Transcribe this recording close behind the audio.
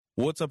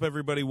What's up,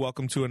 everybody?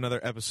 Welcome to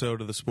another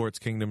episode of the Sports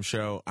Kingdom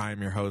Show.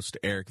 I'm your host,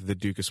 Eric, the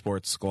Duke of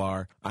Sports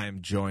Sklar. I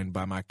am joined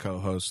by my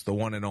co-host, the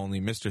one and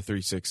only Mr.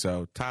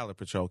 360, Tyler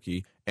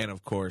Pacholke, and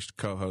of course,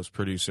 co-host,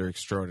 producer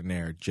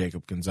extraordinaire,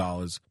 Jacob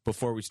Gonzalez.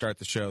 Before we start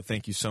the show,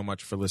 thank you so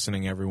much for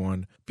listening,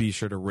 everyone. Be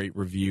sure to rate,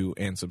 review,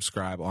 and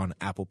subscribe on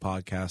Apple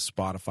Podcasts,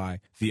 Spotify,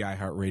 the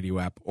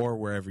iHeartRadio app, or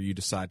wherever you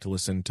decide to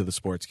listen to the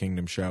Sports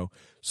Kingdom Show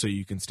so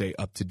you can stay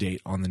up to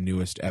date on the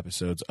newest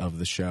episodes of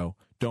the show.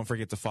 Don't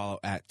forget to follow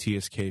at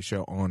TSK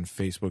Show on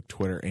Facebook,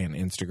 Twitter, and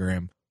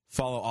Instagram.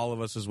 Follow all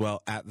of us as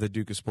well at The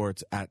Duke of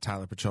Sports, at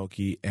Tyler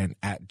Pacholke, and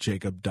at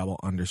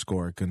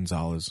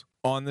Jacob_Gonzalez.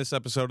 On this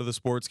episode of the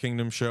Sports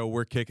Kingdom Show,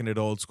 we're kicking it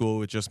old school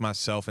with just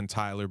myself and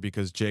Tyler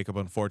because Jacob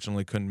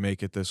unfortunately couldn't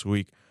make it this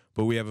week.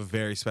 But we have a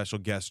very special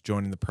guest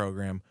joining the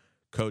program.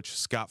 Coach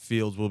Scott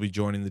Fields will be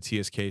joining the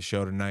TSK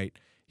Show tonight.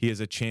 He is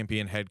a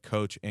champion head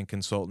coach and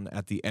consultant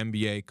at the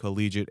NBA,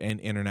 collegiate, and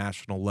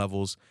international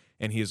levels,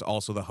 and he is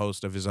also the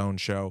host of his own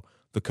show,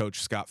 The Coach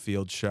Scott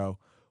Fields Show.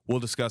 We'll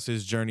discuss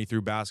his journey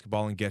through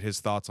basketball and get his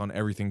thoughts on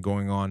everything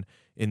going on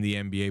in the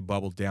NBA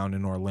bubble down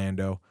in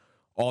Orlando.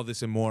 All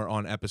this and more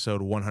on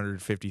episode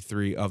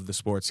 153 of the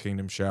Sports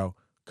Kingdom Show,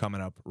 coming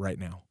up right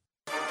now.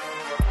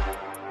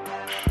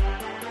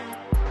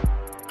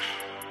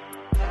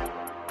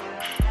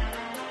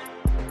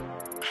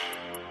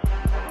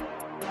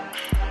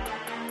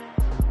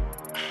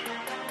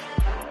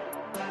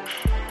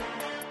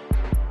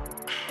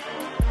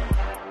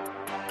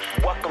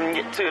 Welcome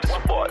you to the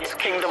Sports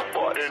Kingdom.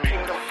 Welcome you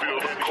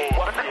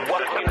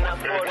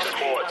for the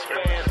sports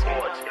fans.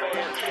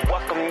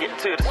 Welcome you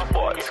to the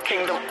Sports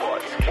Kingdom.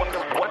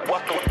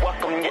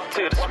 Welcome you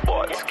to the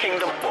Sports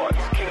Kingdom.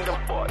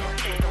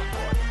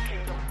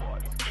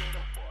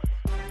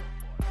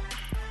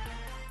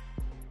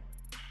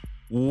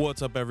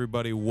 What's up,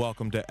 everybody?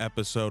 Welcome to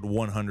episode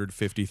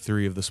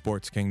 153 of the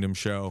Sports Kingdom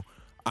Show.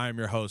 I'm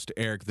your host,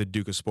 Eric, the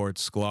Duke of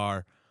Sports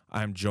Sklar.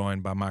 I'm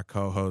joined by my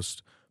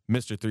co-host,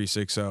 Mr.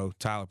 360,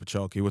 Tyler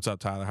Pacholke. What's up,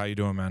 Tyler? How you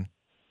doing, man?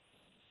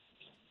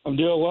 I'm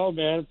doing well,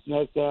 man. It's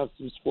nice to have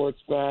some sports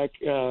back,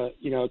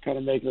 kind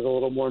of making it a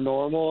little more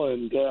normal,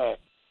 and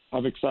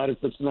I'm excited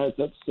for tonight's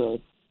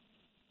episode.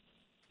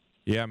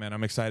 Yeah, man,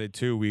 I'm excited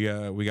too. We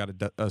got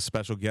a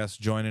special guest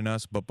joining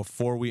us, but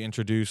before we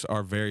introduce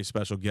our very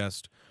special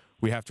guest,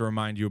 we have to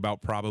remind you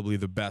about probably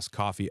the best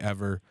coffee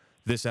ever.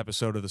 This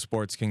episode of the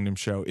Sports Kingdom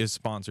Show is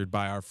sponsored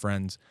by our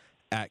friends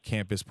at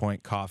Campus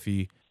Point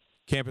Coffee.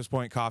 Campus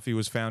Point Coffee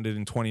was founded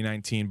in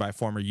 2019 by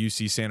former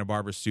UC Santa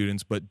Barbara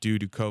students, but due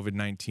to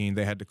COVID-19,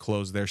 they had to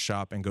close their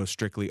shop and go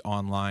strictly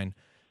online.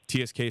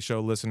 TSK Show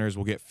listeners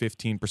will get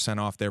 15%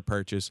 off their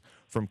purchase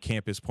from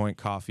Campus Point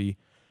Coffee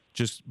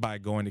just by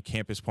going to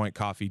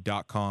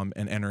campuspointcoffee.com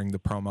and entering the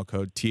promo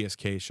code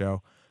TSK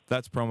Show.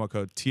 That's promo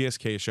code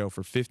TSK Show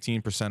for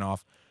 15%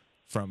 off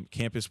from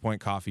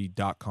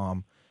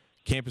campuspointcoffee.com.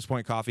 Campus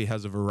Point Coffee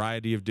has a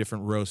variety of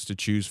different roasts to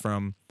choose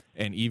from.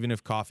 And even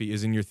if coffee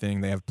isn't your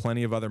thing, they have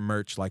plenty of other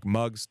merch like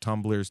mugs,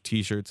 tumblers,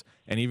 T-shirts,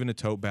 and even a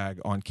tote bag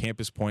on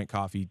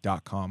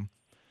campuspointcoffee.com.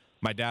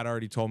 My dad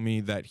already told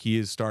me that he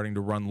is starting to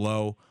run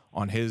low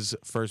on his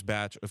first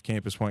batch of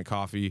Campus Point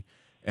Coffee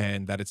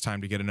and that it's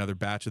time to get another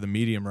batch of the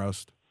medium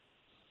roast.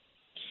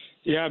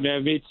 Yeah,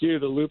 man, me too.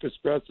 The Loop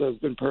Espresso has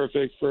been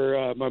perfect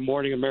for my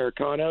morning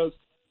Americanos.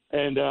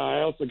 And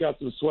I also got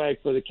some swag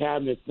for the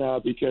cabinets now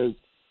because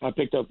I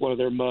picked up one of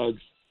their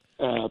mugs.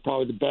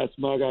 Probably the best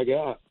mug I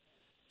got.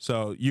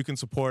 So you can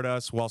support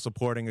us while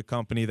supporting a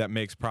company that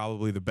makes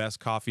probably the best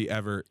coffee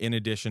ever, in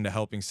addition to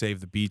helping save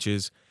the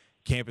beaches.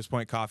 Campus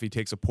Point Coffee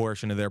takes a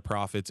portion of their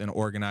profits and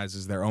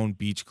organizes their own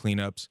beach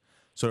cleanups.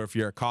 So if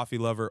you're a coffee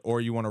lover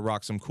or you want to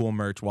rock some cool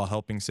merch while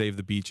helping save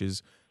the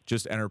beaches,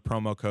 just enter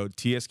promo code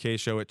TSK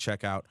Show at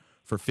checkout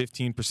for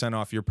 15%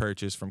 off your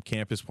purchase from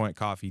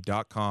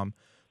campuspointcoffee.com.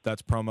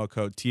 That's promo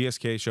code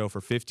TSK Show for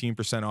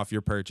 15% off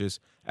your purchase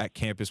at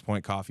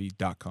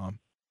campuspointcoffee.com.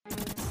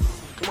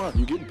 Come on,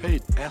 you're getting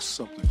paid. Ask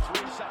something. 3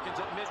 seconds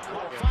at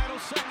midcourt. Final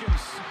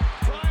seconds.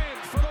 Bryant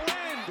for the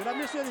win. Did I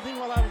miss anything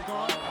while I was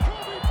gone?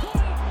 Kobe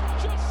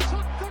Bryant just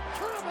sucked the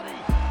gravity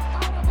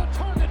out of a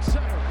Target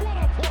Center. What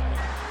a play.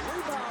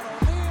 Rebound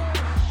O'Neal.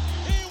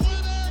 He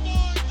went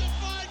airborne,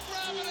 defied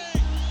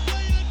gravity,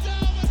 laid it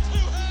down with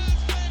 2 hands,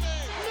 baby.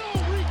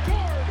 No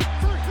regard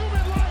for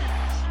human life.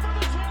 For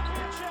the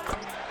championship.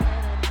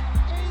 And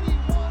an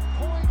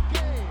 81-point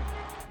game.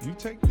 You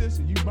take this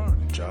and you burn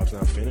it. Job's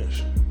not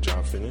finished.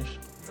 Job finished?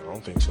 I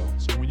don't think so.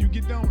 So when you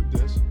get done with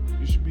this,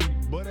 you should be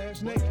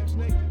butt-ass naked.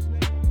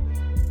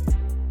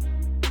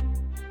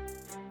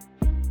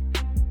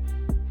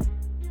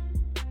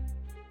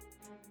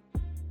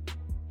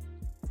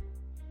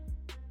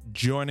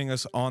 Joining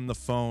us on the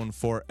phone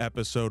for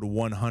episode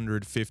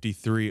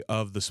 153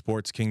 of the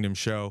Sports Kingdom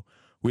Show,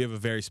 we have a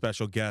very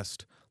special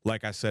guest.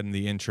 Like I said in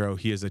the intro,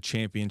 he is a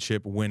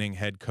championship-winning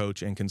head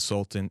coach and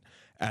consultant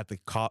at the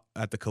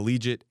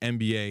collegiate,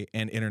 NBA,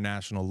 and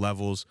international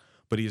levels,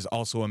 but he is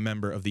also a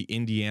member of the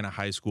Indiana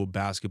High School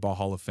Basketball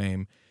Hall of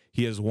Fame.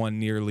 He has won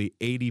nearly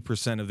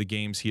 80% of the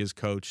games he has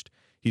coached.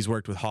 He's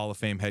worked with Hall of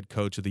Fame head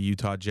coach of the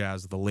Utah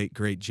Jazz, the late,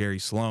 great Jerry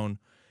Sloan.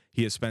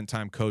 He has spent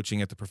time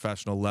coaching at the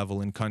professional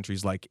level in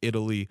countries like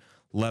Italy,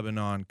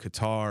 Lebanon,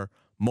 Qatar,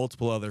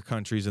 multiple other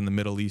countries in the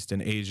Middle East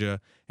and Asia,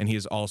 and he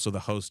is also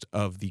the host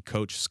of the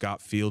Coach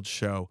Scott Fields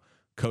Show.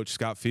 Coach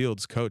Scott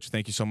Fields, Coach,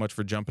 thank you so much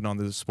for jumping on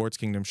the Sports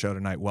Kingdom show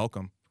tonight.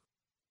 Welcome.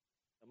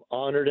 I'm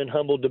honored and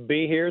humbled to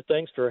be here.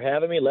 Thanks for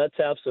having me. Let's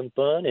have some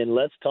fun, and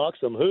let's talk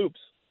some hoops.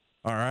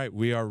 All right,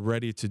 we are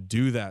ready to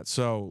do that.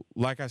 So,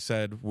 like I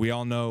said, we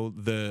all know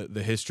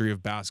the history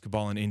of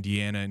basketball in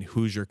Indiana and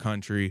Hoosier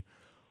country.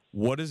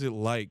 What is it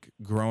like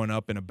growing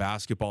up in a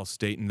basketball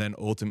state and then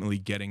ultimately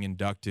getting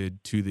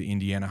inducted to the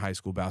Indiana High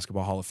School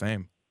Basketball Hall of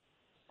Fame?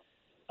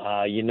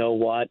 You know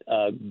what?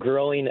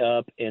 Growing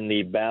up in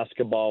the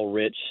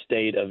basketball-rich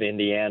state of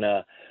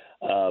Indiana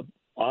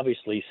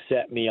obviously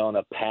set me on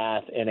a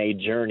path and a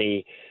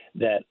journey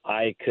that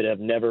I could have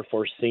never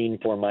foreseen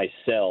for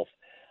myself.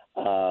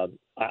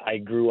 I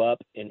grew up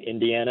in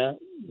Indiana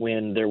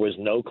when there was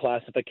no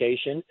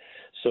classification.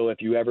 So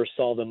if you ever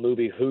saw the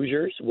movie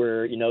Hoosiers,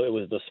 where, it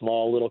was the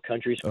small little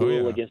country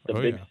school against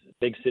the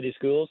big city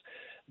schools,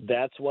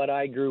 that's what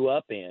I grew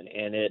up in.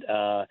 And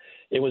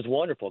it was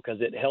wonderful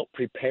because it helped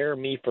prepare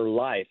me for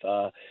life.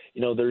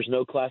 There's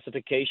no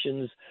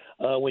classifications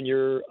when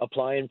you're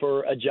applying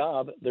for a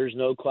job. There's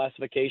no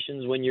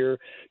classifications when you're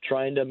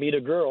trying to meet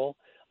a girl.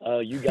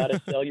 You got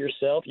to sell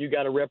yourself, you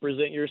got to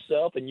represent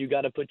yourself, and you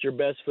got to put your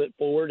best foot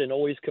forward and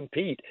always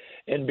compete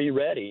and be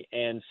ready.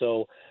 And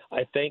so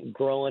I think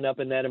growing up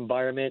in that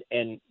environment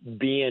and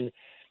being,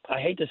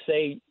 I hate to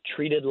say,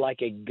 treated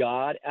like a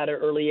god at an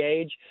early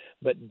age,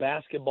 but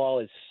basketball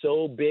is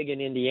so big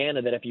in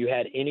Indiana that if you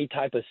had any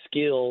type of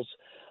skills,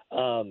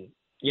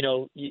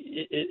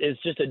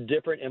 it's just a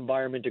different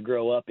environment to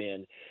grow up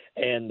in.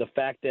 And the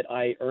fact that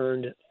I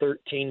earned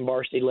 13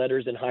 varsity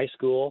letters in high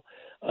school,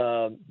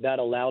 that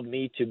allowed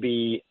me to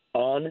be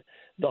on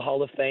the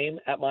Hall of Fame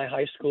at my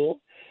high school.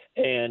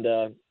 And,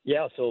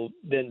 so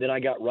then I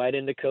got right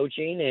into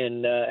coaching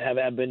and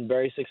have been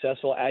very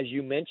successful, as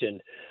you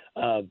mentioned.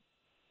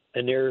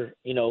 A near,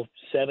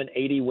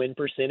 780 win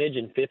percentage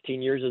in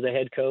 15 years as a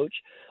head coach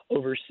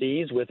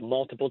overseas with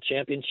multiple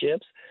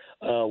championships,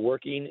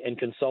 working and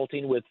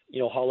consulting with,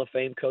 Hall of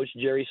Fame coach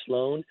Jerry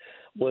Sloan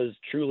was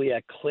truly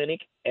a clinic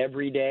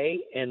every day.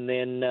 And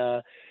then,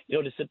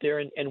 to sit there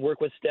and work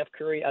with Steph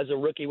Curry as a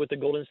rookie with the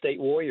Golden State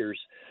Warriors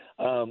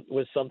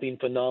was something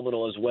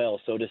phenomenal as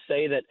well. So to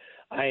say that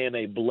I am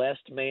a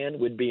blessed man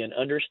would be an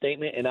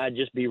understatement, and I'd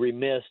just be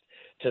remiss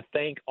to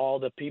thank all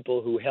the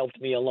people who helped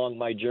me along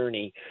my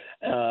journey.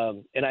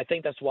 And I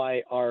think that's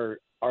why our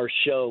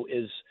show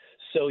is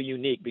so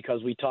unique,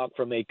 because we talk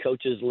from a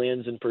coach's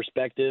lens and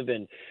perspective,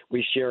 and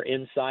we share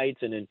insights,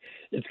 and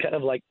it's kind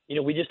of like,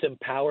 we just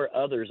empower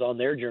others on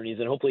their journeys,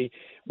 and hopefully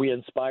we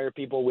inspire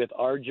people with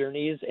our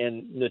journeys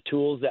and the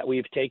tools that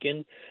we've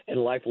taken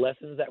and life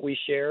lessons that we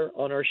share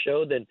on our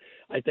show. Then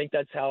I think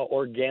that's how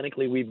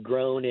organically we've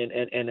grown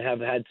and have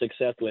had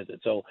success with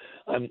it. So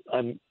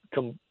I'm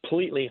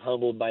completely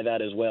humbled by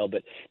that as well.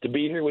 But to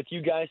be here with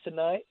you guys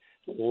tonight,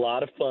 a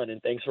lot of fun,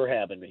 and thanks for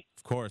having me.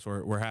 Of course,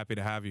 we're happy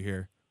to have you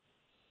here.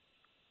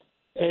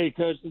 Hey,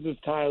 Coach, this is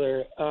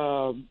Tyler.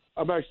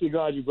 I'm actually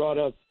glad you brought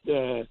up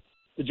the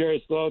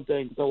Jerry Sloan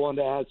thing, because I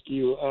wanted to ask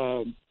you,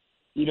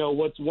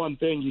 what's one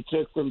thing you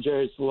took from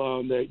Jerry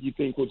Sloan that you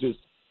think will just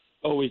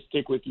always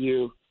stick with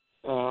you?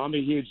 I'm a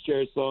huge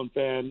Jerry Sloan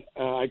fan.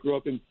 I grew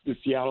up in the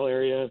Seattle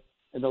area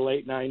in the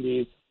late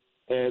 90s,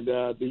 and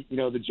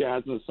the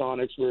Jazz and the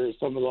Sonics were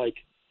some of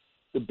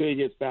the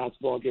biggest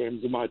basketball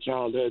games of my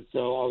childhood, so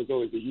I was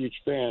always a huge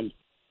fan.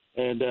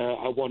 And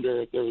I wonder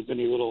if there was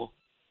any little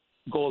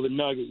golden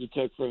nugget you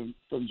took from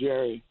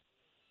Jerry.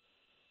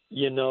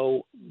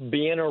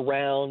 Being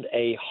around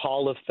a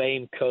Hall of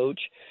Fame coach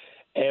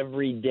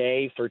every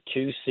day for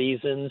 2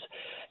 seasons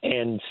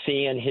and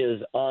seeing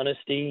his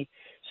honesty,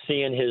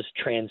 seeing his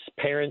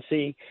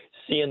transparency,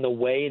 seeing the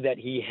way that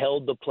he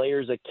held the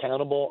players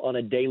accountable on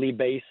a daily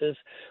basis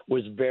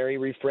was very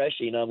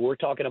refreshing. We're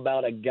talking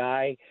about a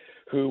guy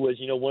who was,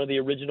 one of the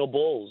original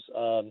Bulls,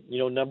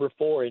 number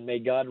 4, and may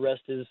God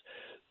rest his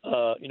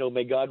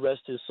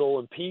soul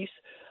in peace.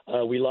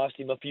 We lost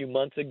him a few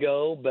months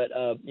ago, but,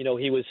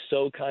 he was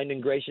so kind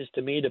and gracious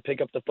to me to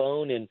pick up the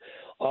phone and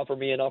offer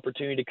me an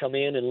opportunity to come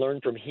in and learn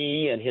from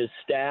he and his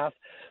staff.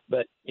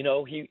 But,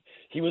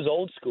 he was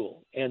old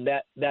school, and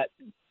that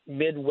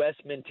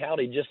Midwest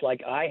mentality, just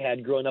like I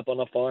had growing up on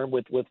a farm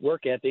with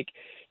work ethic,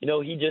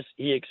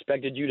 he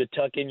expected you to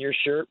tuck in your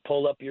shirt,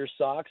 pull up your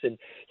socks, and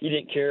he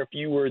didn't care if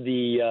you were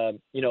the,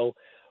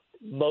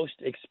 most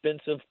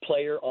expensive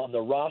player on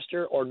the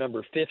roster or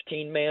number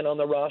 15 man on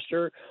the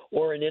roster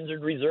or an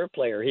injured reserve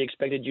player. He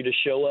expected you to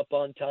show up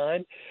on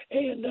time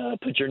and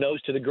put your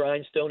nose to the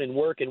grindstone and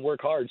work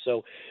hard.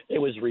 So it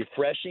was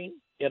refreshing.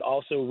 It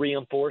also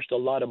reinforced a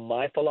lot of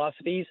my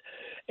philosophies,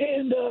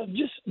 and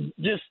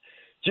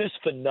just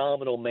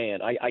phenomenal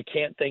man. I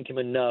can't thank him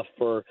enough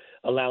for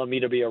allowing me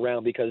to be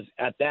around, because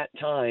at that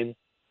time,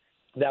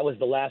 that was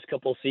the last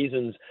couple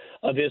seasons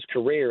of his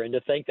career. And to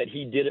think that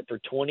he did it for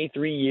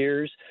 23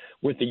 years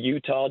with the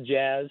Utah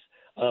Jazz,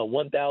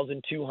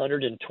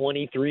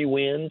 1,223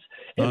 wins,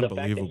 and the fact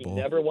that he Unbelievable.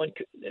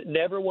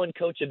 never won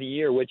Coach of the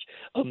Year, which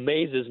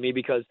amazes me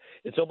because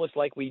it's almost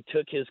like we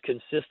took his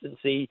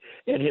consistency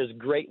and his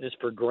greatness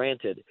for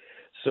granted.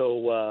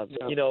 So,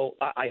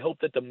 I hope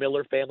that the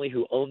Miller family,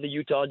 who own the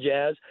Utah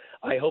Jazz,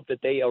 I hope that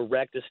they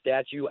erect a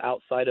statue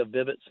outside of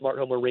Vivint Smart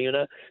Home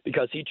Arena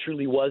because he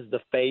truly was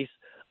the face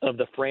of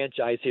the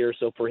franchise here.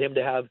 So for him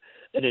to have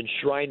an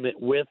enshrinement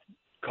with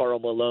Karl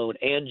Malone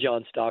and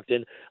John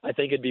Stockton, I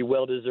think it'd be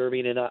well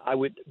deserving, and I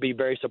would be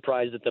very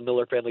surprised that the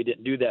Miller family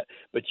didn't do that.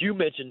 But you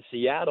mentioned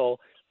Seattle,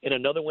 and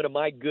another one of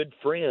my good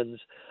friends,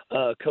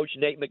 Coach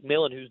Nate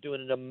McMillan, who's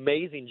doing an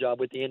amazing job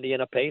with the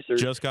Indiana Pacers.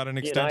 Just got an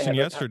extension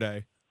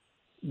yesterday.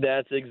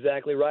 That's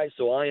exactly right.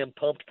 So I am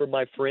pumped for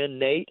my friend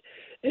Nate,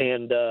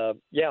 and just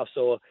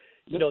some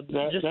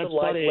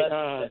life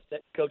lessons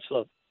that Coach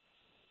Sloan.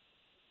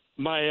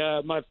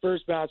 My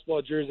first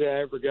basketball jersey I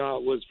ever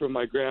got was from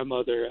my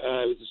grandmother. It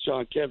was a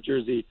Sean Kemp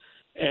jersey,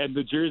 and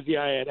the jersey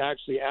I had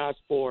actually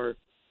asked for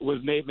was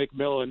Nate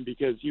McMillan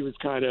because he was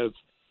kind of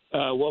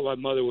what my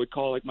mother would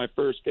call like my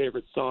first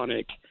favorite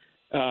Sonic.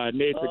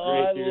 Nate's a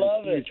great dude. I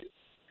love it.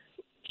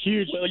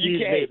 Huge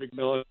Nate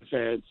McMillan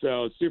fan.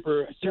 So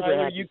super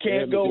Tyler, happy. you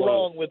can't go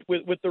wrong with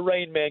the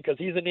Rain Man because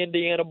he's an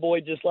Indiana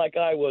boy just like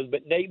I was.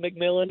 But Nate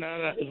McMillan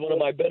is one of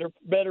my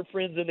better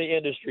friends in the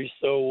industry.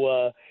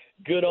 So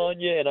good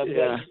on you, and I'm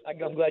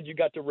glad you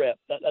got to rep.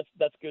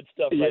 That's good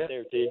stuff right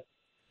there, T.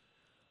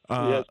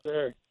 Yes,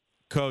 sir.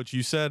 Coach,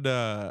 you said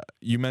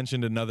you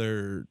mentioned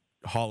another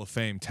Hall of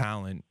Fame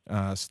talent,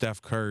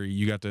 Steph Curry.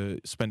 You got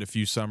to spend a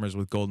few summers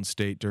with Golden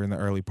State during the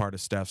early part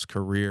of Steph's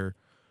career.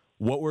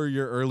 What were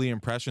your early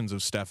impressions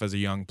of Steph as a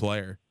young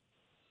player?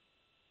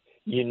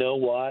 You know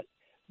what?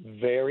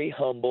 Very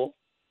humble,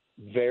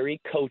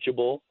 very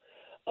coachable.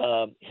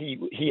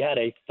 He had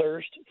a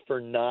thirst for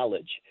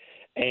knowledge.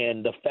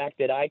 And the fact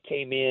that I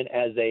came in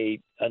as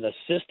an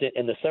assistant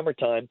in the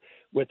summertime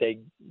with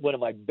one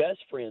of my best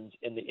friends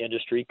in the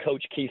industry,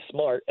 Coach Keith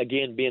Smart,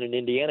 again, being an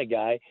Indiana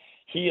guy,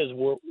 he is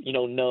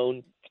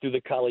known through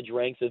the college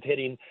ranks of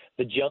hitting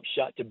the jump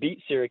shot to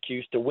beat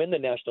Syracuse to win the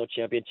national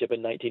championship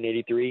in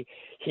 1983.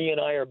 He and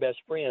I are best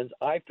friends.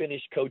 I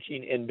finished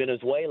coaching in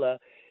Venezuela,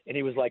 and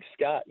he was like,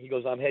 Scott, he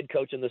goes, I'm head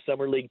coach in the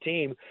summer league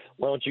team.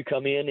 Why don't you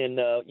come in and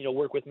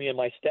work with me and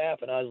my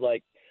staff? And I was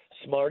like,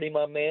 Smarty,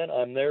 my man,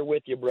 I'm there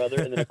with you,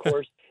 brother. And then, of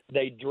course,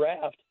 they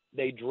draft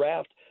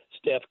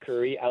Steph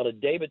Curry out of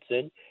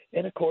Davidson.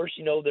 And, of course,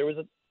 there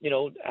was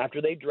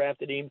after they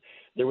drafted him,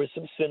 there was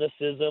some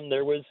cynicism.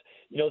 There was,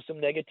 some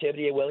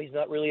negativity. Well, he's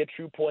not really a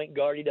true point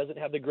guard. He doesn't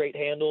have the great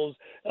handles.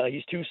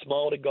 He's too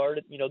small to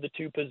guard, the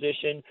two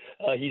position.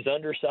 He's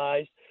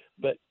undersized.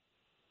 But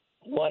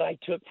what I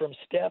took from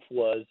Steph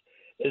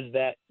is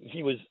that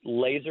he was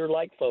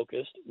laser-like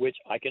focused, which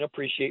I can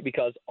appreciate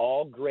because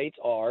all greats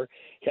are.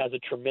 He has a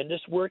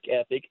tremendous work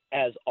ethic,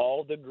 as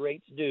all the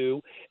greats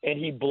do, and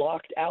he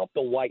blocked out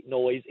the white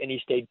noise, and he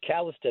stayed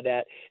callous to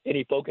that, and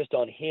he focused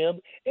on him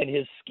and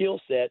his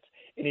skill sets,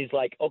 and he's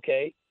like,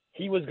 okay,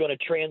 he was going to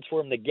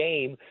transform the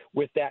game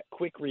with that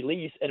quick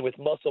release and with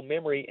muscle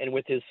memory and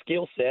with his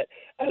skill set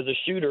as a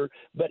shooter,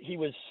 but he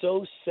was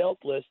so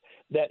selfless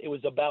that it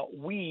was about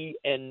we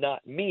and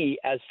not me,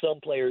 as some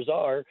players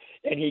are,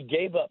 and he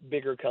gave up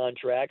bigger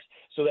contracts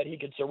so that he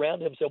could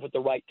surround himself with the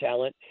right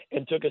talent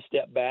and took a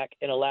step back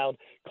and allowed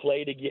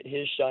Clay to get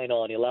his shine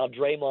on. He allowed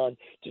Draymond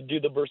to do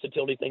the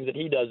versatility things that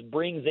he does,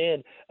 brings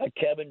in a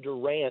Kevin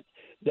Durant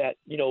that,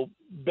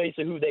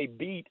 basically who they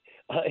beat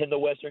in the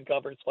Western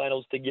Conference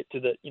Finals to get to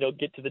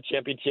the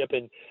championship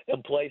and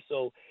play.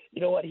 So,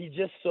 you know what? He's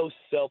just so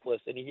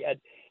selfless, and he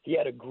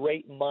had a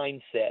great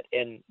mindset.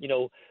 And,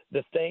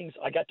 the things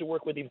 – I got to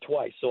work with him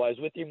twice. So I was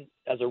with him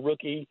as a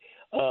rookie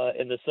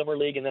in the Summer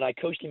League, and then I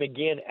coached him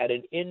again at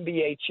an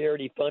NBA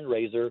charity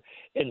fundraiser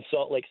in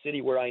Salt Lake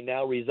City where I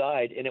now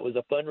reside, and it was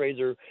a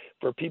fundraiser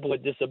for people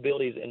with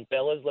disabilities. And,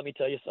 fellas, let me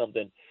tell you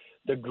something.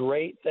 The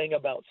great thing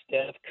about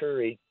Steph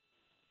Curry –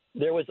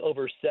 there was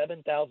over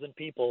 7,000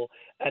 people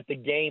at the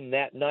game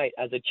that night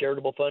as a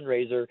charitable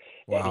fundraiser,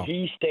 and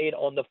he stayed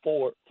on the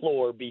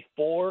floor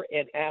before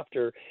and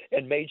after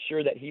and made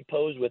sure that he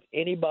posed with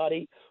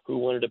anybody who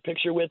wanted a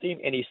picture with him,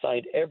 and he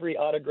signed every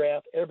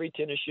autograph, every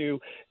tennis shoe,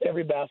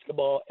 every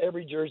basketball,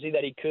 every jersey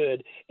that he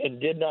could, and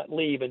did not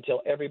leave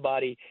until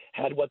everybody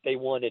had what they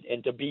wanted.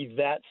 And to be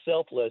that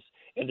selfless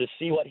and to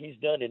see what he's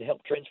done and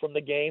help transform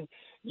the game,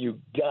 you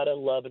gotta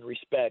love and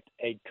respect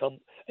a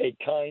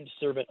kind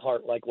servant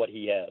heart like what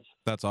he has.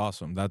 That's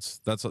awesome. That's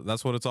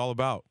what it's all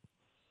about.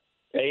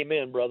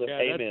 Amen, brother.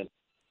 Yeah, amen.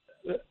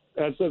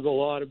 That says a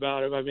lot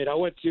about him. I mean, I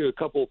went to a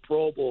couple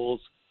Pro Bowls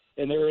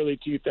in the early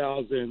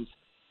 2000s,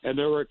 and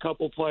there were a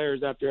couple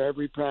players after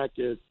every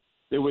practice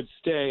that would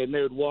stay and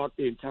they would walk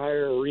the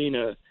entire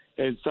arena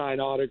and sign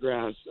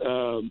autographs.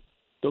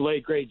 The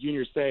late, great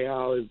Junior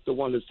Seau is the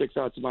one that sticks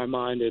out to my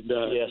mind. And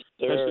yes,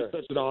 sir. That's just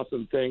such an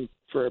awesome thing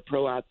for a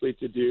pro athlete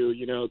to do,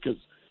 because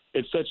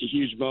it's such a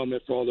huge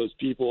moment for all those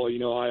people.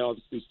 I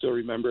obviously still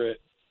remember it.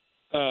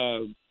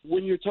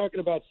 When you're talking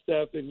about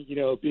Steph and,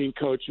 being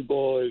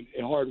coachable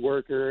and hard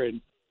worker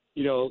and,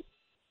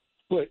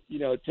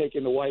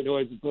 taking the white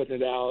noise and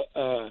putting it out.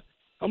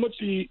 How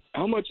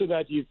much of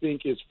that do you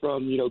think is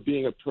from,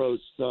 being a pro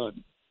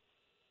son?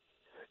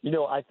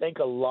 I think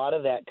a lot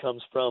of that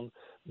comes from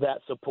that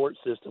support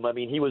system. I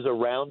mean, he was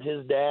around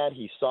his dad.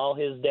 He saw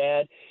his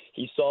dad.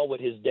 He saw what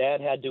his dad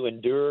had to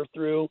endure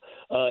through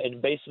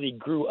and basically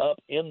grew up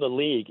in the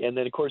league. And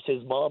then, of course,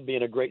 his mom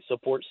being a great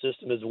support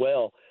system as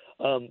well.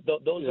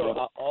 Those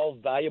are all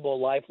valuable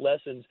life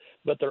lessons,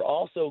 but they're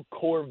also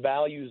core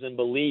values and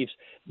beliefs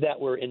that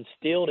were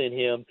instilled in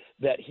him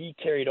that he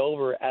carried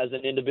over as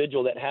an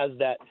individual that has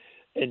that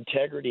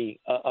integrity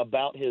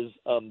about his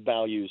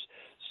values.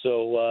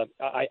 So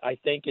I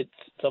think it's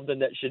something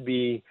that should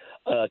be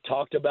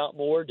talked about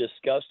more,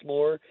 discussed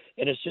more,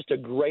 and it's just a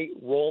great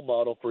role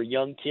model for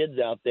young kids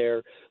out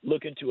there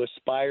looking to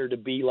aspire to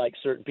be like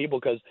certain people,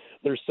 because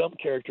there's some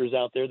characters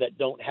out there that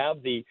don't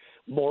have the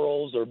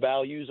morals or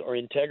values or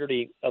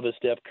integrity of a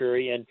Steph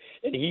Curry, and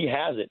he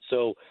has it.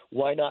 So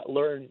why not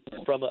learn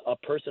from a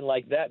person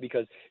like that?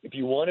 Because if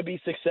you want to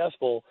be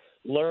successful,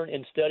 learn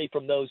and study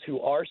from those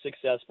who are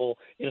successful,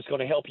 and it's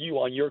going to help you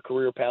on your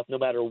career path no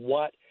matter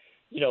what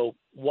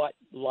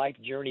life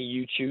journey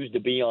you choose to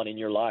be on in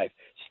your life.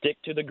 Stick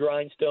to the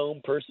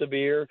grindstone,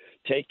 persevere,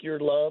 take your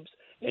lumps,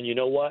 and you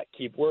know what?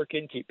 Keep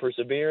working, keep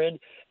persevering,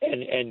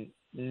 and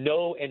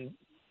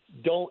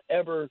don't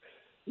ever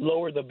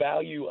lower the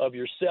value of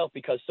yourself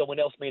because someone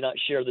else may not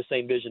share the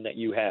same vision that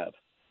you have.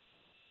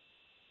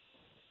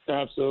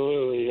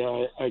 Absolutely.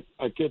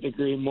 I couldn't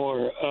agree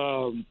more.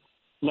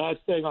 Last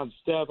thing on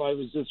Steph, I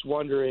was just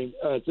wondering,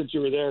 since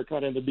you were there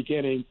kind of in the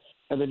beginning,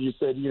 and then you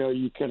said,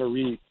 you kind of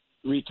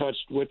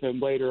retouched with him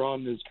later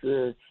on in his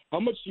career, how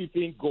much do you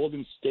think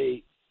Golden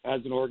State as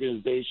an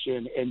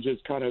organization and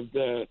just kind of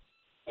the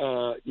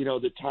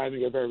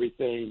timing of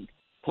everything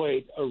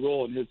played a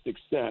role in his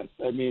success?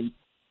 I mean,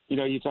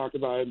 you talk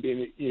about him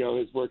being,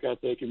 his work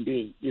ethic and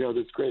being,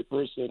 this great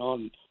person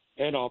on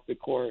and off the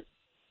court.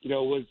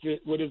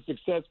 Would his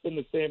success been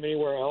the same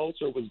anywhere else,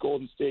 or was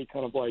Golden State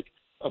kind of like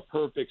a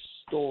perfect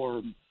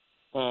storm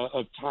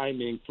of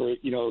timing for,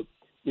 the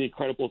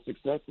incredible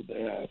success that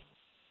they have?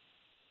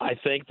 I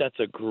think that's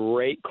a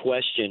great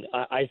question.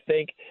 I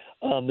think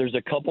there's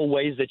a couple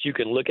ways that you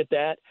can look at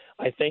that.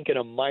 I think in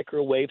a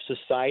microwave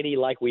society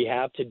like we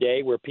have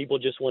today, where people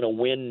just want to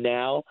win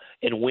now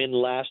and win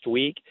last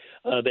week,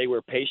 they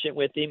were patient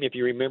with him. If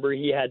you remember,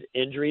 he had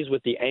injuries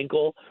with the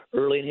ankle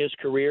early in his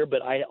career,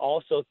 but I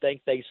also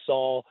think they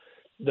saw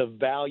the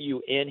value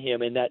in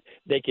him and that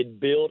they could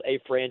build a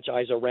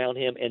franchise around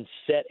him and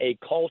set a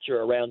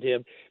culture around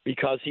him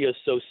because he is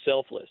so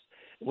selfless.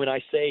 When I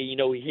say,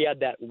 he had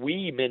that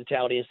we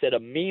mentality instead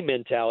of me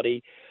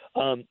mentality,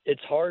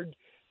 it's hard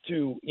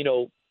to,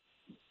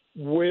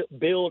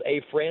 build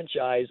a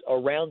franchise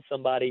around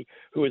somebody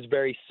who is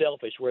very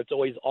selfish, where it's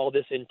always all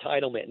this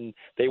entitlement and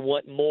they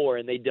want more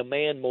and they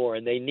demand more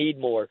and they need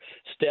more.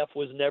 Steph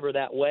was never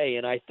that way,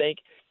 and I think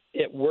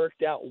it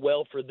worked out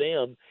well for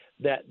them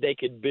that they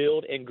could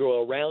build and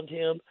grow around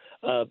him.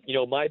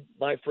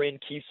 My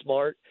friend Keith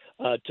Smart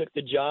took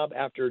the job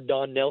after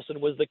Don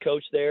Nelson was the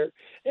coach there.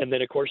 And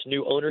then, of course,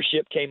 new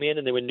ownership came in.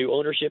 And then when new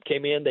ownership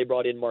came in, they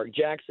brought in Mark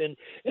Jackson.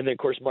 And then, of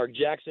course, Mark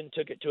Jackson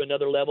took it to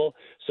another level.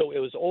 So it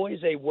was always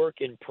a work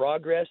in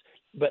progress.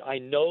 But I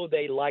know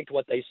they liked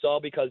what they saw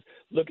because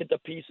look at the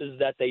pieces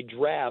that they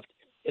draft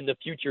in the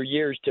future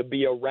years to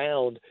be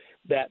around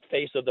that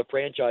face of the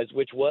franchise,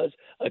 which was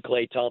a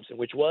Klay Thompson,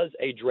 which was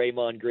a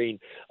Draymond Green.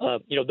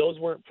 Those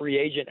weren't free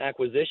agent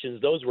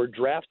acquisitions. Those were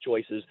draft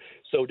choices.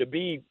 So to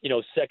be,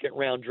 second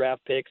round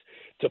draft picks,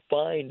 to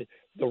find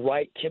the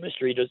right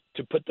chemistry,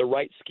 to put the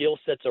right skill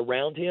sets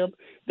around him,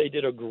 they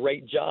did a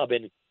great job.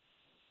 And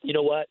you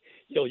know what?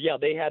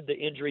 They had the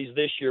injuries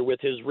this year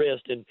with his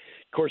wrist, and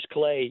of course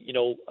Klay,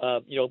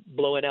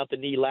 blowing out the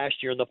knee last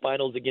year in the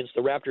finals against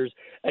the Raptors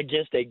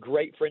against a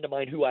great friend of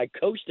mine who I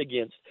coached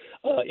against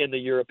in the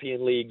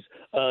European leagues,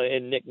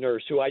 and Nick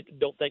Nurse, who I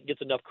don't think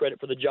gets enough credit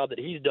for the job that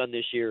he's done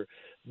this year.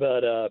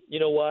 But you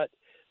know what?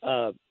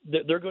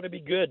 They're going to be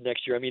good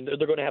next year. I mean,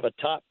 they're going to have a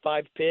top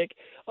 5 pick.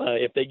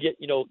 If they get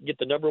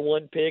the number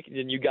 1 pick,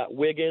 then you got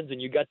Wiggins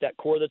and you got that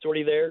core that's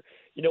already there.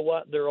 You know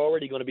what? They're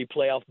already going to be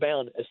playoff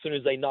bound as soon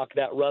as they knock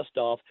that rust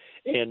off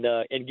and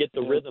get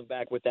the rhythm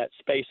back with that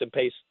space and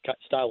pace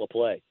style of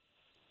play.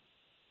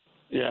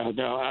 Yeah,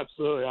 no,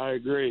 absolutely. I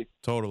agree.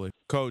 Totally.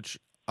 Coach,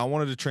 I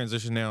wanted to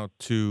transition now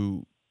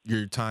to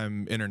your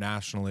time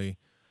internationally.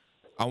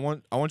 I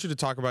want you to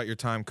talk about your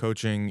time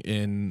coaching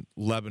in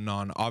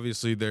Lebanon.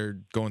 Obviously, they're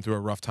going through a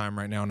rough time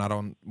right now, and I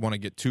don't want to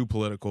get too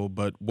political,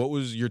 but what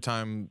was your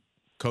time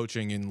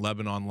coaching in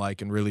Lebanon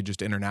like, and really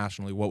just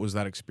internationally? What was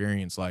that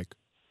experience like?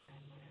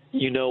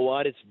 You know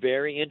what? It's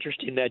very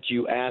interesting that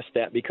you asked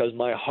that because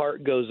my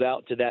heart goes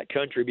out to that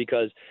country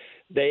because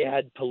they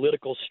had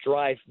political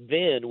strife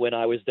then when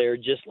I was there,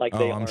 just like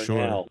they are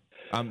now.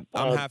 I'm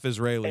half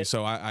Israeli,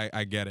 so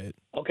I get it.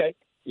 Okay.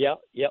 Yeah.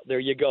 There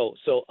you go.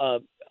 So,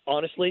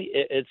 honestly,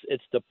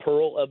 it's the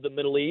pearl of the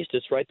Middle East.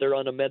 It's right there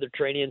on the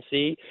Mediterranean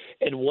Sea,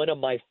 and one of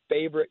my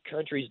favorite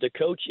countries to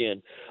coach in.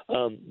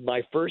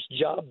 My first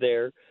job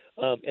there,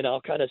 and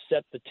I'll kind of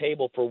set the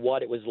table for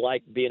what it was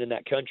like being in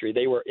that country.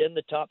 They were in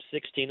the top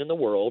 16 in the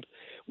world,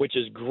 which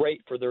is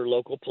great for their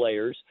local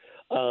players.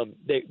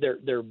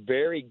 They're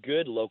very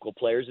good local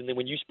players, and then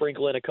when you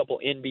sprinkle in a couple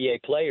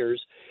NBA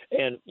players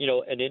and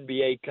an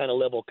NBA kind of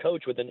level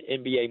coach with an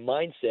NBA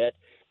mindset,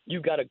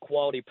 you've got a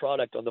quality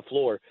product on the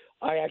floor.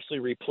 I actually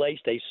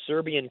replaced a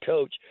Serbian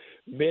coach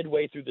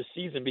midway through the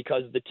season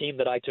because the team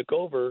that I took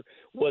over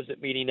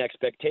wasn't meeting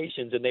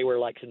expectations, and they were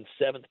like in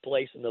 7th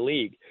place in the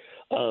league.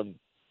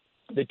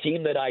 The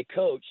team that I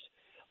coached,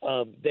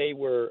 they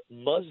were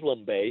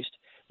Muslim-based.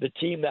 The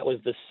team that was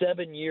the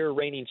 7-year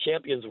reigning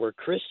champions were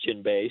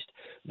Christian-based.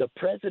 The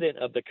president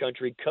of the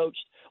country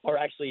coached or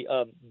actually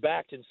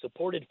backed and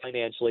supported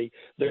financially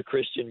their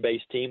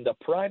Christian-based team. The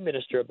prime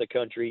minister of the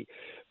country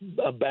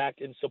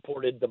backed and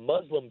supported the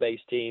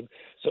Muslim-based team.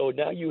 So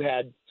now you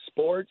had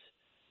sports,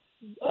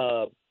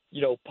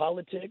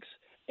 politics,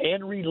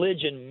 and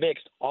religion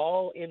mixed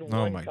all in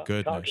one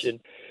concoction.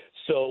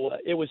 So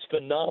it was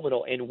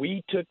phenomenal, and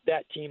we took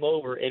that team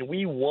over, and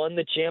we won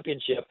the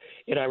championship.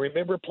 And I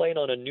remember playing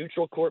on a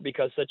neutral court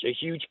because such a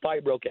huge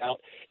fight broke out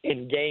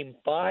in Game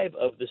 5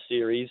 of the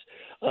series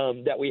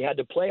that we had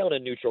to play on a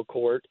neutral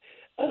court.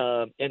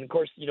 And, of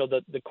course,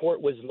 the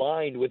court was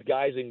lined with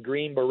guys in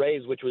green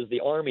berets, which was the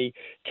Army,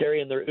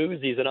 carrying their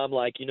Uzis. And I'm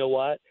like, you know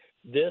what?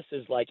 This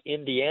is like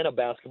Indiana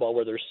basketball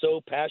where they're so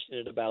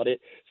passionate about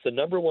it. It's the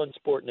number one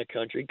sport in the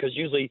country because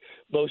usually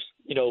most,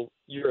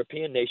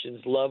 European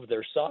nations love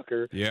their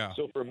soccer. Yeah.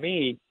 So for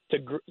me to,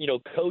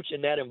 coach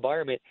in that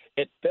environment,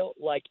 it felt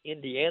like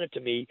Indiana to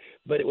me,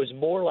 but it was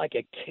more like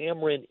a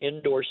Cameron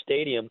indoor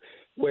stadium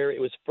where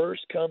it was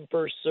first come,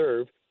 first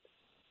serve.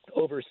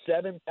 Over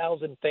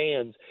 7,000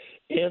 fans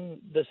in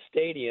the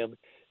stadium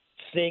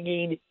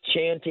singing,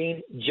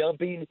 chanting,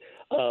 jumping,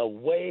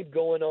 wave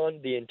going on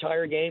the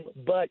entire game.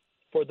 But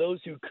for those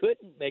who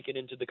couldn't make it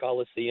into the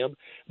Coliseum,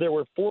 there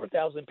were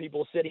 4,000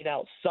 people sitting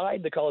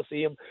outside the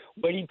Coliseum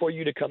waiting for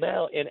you to come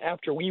out. And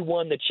after we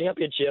won the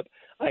championship,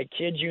 I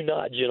kid you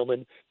not,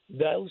 gentlemen,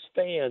 those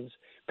fans,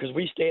 because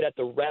we stayed at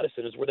the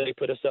Radisson, is where they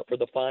put us up for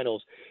the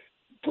finals.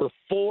 For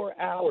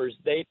 4 hours,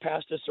 they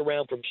passed us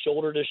around from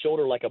shoulder to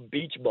shoulder like a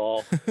beach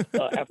ball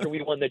after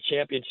we won the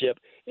championship.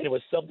 And it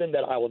was something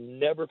that I will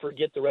never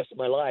forget the rest of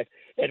my life.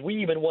 And we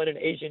even won an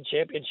Asian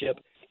championship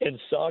in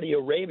Saudi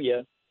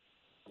Arabia,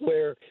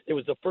 where it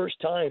was the first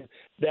time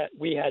that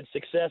we had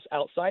success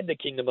outside the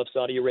Kingdom of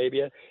Saudi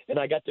Arabia. And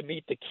I got to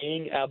meet the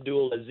King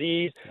Abdul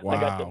Aziz. Wow. I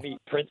got to meet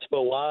Prince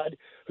Fawad,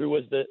 who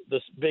was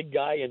this big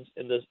guy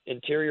in the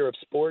interior of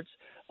sports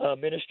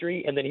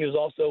ministry. And then he was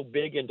also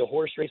big into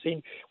horse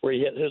racing, where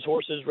he had his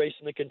horses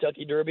racing the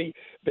Kentucky Derby.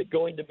 But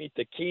going to meet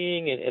the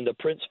King and the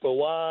Prince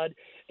Fawad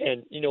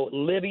and,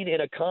 living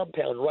in a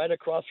compound right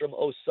across from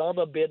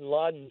Osama bin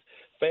Laden's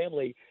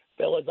family,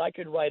 fellas, I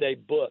could write a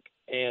book.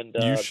 And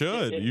you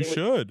should.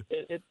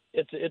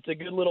 It's a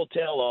good little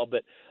tell-all,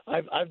 but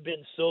I've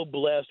been so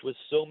blessed with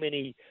so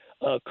many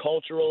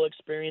cultural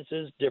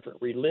experiences,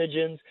 different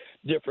religions,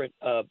 different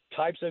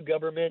types of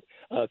government,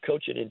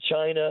 coaching in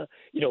China,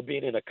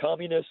 being in a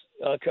communist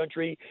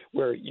country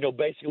where,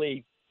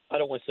 basically, I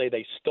don't want to say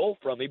they stole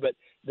from me, but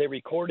they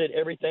recorded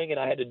everything, and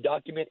I had to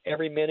document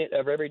every minute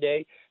of every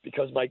day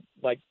because my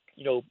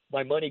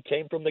money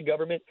came from the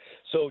government.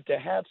 So to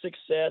have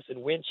success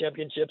and win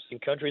championships in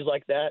countries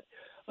like that,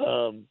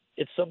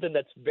 it's something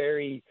that's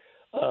very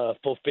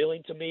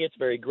fulfilling to me. It's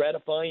very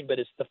gratifying, but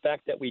it's the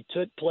fact that we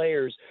took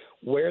players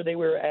where they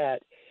were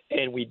at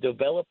and we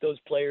developed those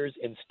players,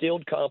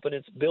 instilled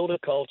confidence, built a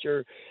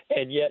culture,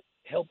 and yet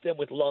helped them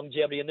with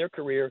longevity in their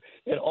career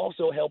and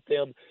also helped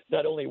them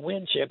not only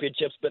win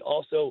championships but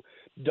also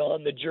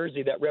don the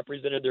jersey that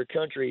represented their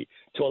country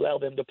to allow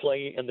them to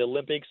play in the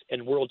Olympics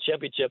and World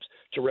Championships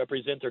to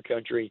represent their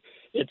country.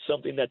 It's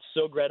something that's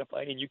so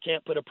gratifying, and you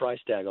can't put a price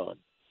tag on.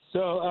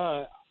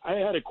 So I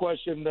had a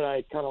question that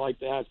I kind of like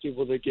to ask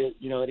people to get,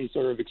 any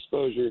sort of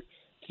exposure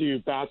to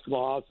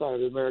basketball outside of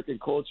the American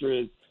culture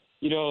is,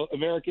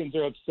 Americans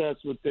are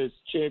obsessed with this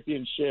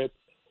championship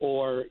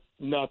or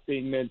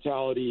nothing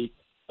mentality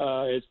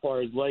as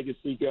far as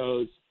legacy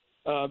goes.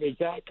 Is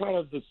that kind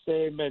of the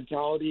same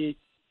mentality?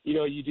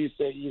 You do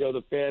say,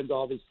 the fans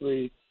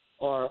obviously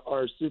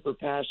are super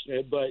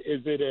passionate, but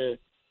is it a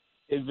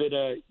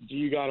do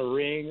you got a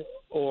ring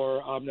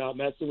or I'm not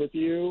messing with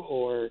you,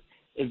 or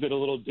is it a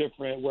little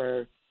different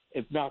where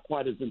it's not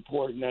quite as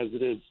important as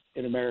it is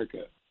in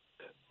America?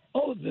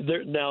 Oh,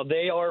 now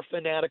they are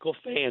fanatical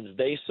fans.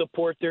 They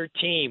support their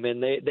team,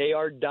 and they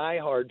are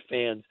diehard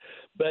fans.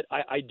 But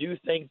I do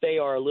think they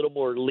are a little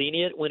more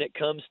lenient when it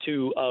comes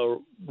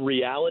to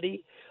reality.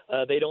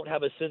 They don't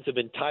have a sense of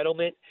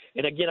entitlement.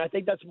 And again, I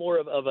think that's more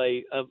of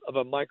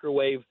a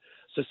microwave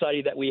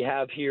society that we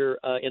have here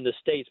in the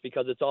States,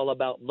 because it's all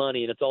about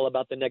money and it's all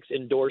about the next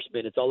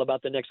endorsement. It's all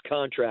about the next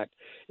contract.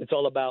 It's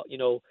all about,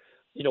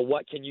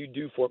 what can you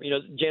do for me?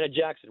 Janet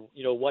Jackson,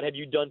 what have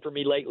you done for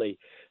me lately?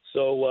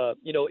 So,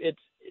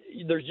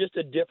 there's just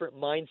a different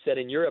mindset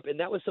in Europe, and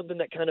that was something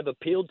that kind of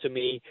appealed to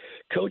me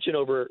coaching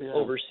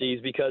overseas,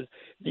 because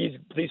these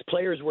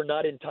players were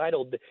not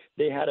entitled.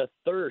 They had a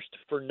thirst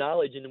for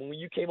knowledge, and when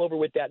you came over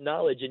with that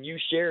knowledge and you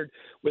shared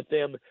with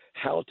them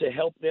how to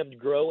help them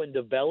grow and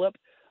develop,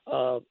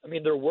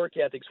 their work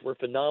ethics were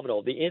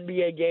phenomenal. The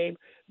NBA game,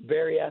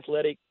 very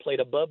athletic, played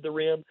above the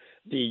rim.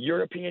 The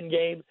European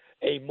game,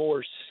 a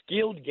more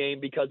skilled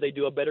game because they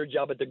do a better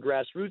job at the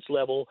grassroots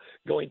level,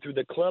 going through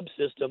the club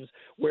systems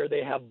where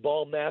they have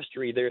ball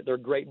mastery. They're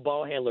great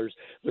ball handlers.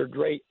 They're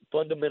great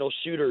fundamental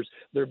shooters.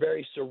 They're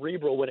very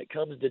cerebral when it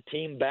comes to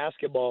team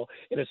basketball,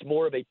 and it's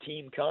more of a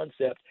team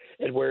concept.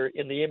 And where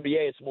in the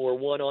NBA it's more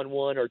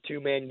one-on-one or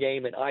two-man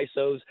game and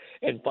ISOs,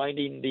 and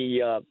finding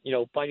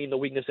the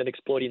weakness and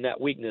exploiting that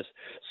weakness.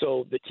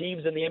 So the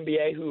teams in the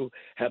NBA who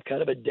have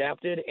kind of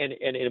adapted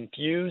and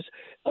infused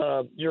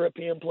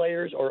European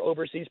players or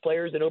overseas players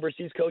and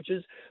overseas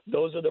coaches,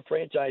 those are the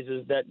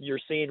franchises that you're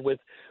seeing with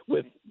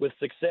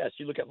success.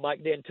 You look at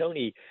Mike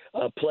D'Antoni,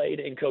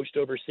 played and coached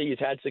overseas,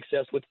 had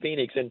success with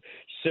Phoenix, and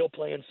still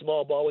playing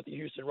small ball with the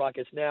Houston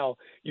Rockets now.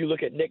 You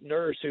look at Nick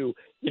Nurse, who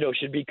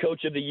should be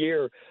coach of the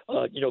year,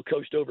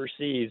 coached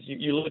overseas.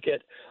 You look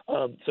at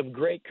some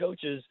great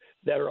coaches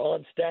that are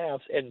on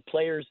staffs and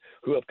players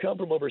who have come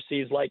from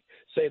overseas, like,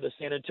 say, the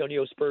San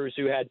Antonio Spurs,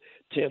 who had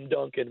Tim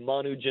Duncan,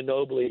 Manu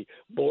Ginobili,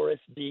 Boris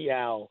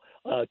Diaw,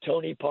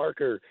 Tony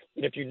Parker.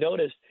 And if you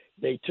notice,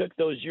 they took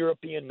those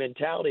European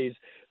mentalities,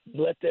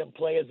 let them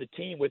play as a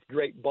team with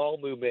great ball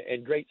movement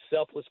and great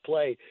selfless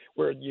play,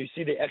 where you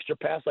see the extra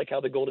pass, like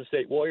how the Golden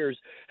State Warriors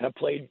have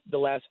played the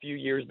last few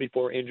years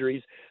before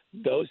injuries.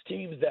 Those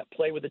teams that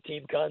play with a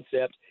team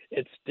concept,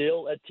 it's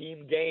still a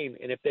team game.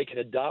 And if they can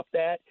adopt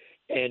that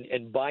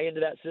and buy into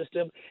that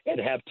system and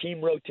have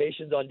team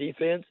rotations on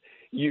defense,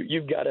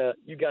 you've got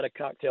a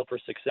cocktail for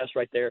success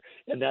right there.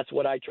 And that's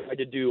what I try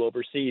to do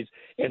overseas.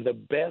 And the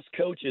best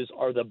coaches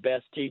are the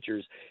best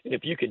teachers. And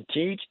if you can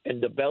teach and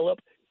develop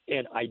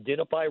and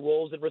identify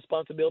roles and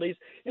responsibilities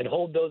and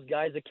hold those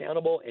guys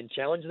accountable and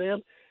challenge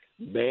them,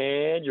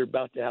 man, you're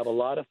about to have a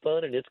lot of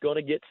fun, and it's going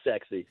to get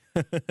sexy.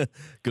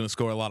 Going to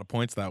score a lot of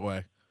points that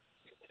way.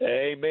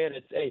 Hey, man,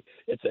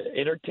 it's an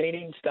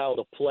entertaining style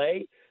to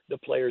play. The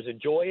players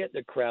enjoy it.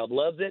 The crowd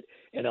loves it.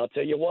 And I'll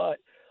tell you what,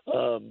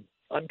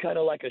 I'm kind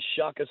of like a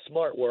Shaka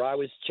Smart, where I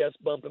was chest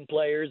bumping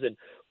players and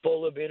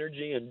full of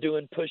energy and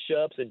doing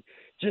push-ups and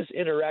just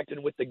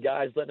interacting with the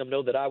guys, letting them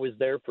know that I was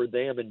there for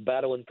them and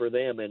battling for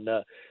them. And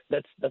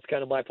that's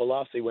kind of my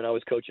philosophy when I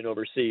was coaching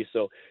overseas.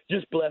 So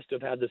just blessed to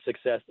have had the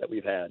success that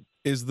we've had.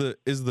 Is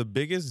the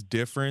biggest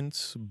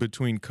difference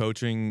between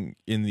coaching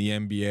in the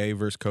NBA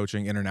versus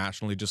coaching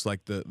internationally, just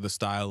like the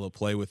style of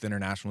play with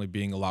internationally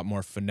being a lot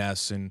more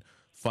finesse and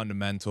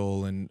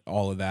fundamental and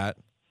all of that?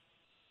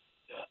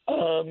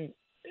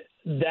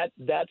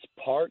 That's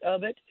part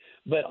of it,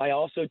 but I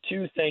also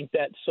too think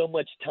that so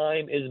much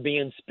time is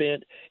being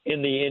spent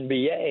in the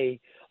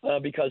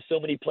NBA because so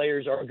many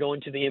players are going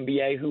to the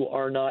NBA who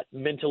are not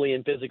mentally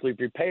and physically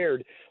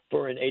prepared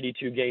for an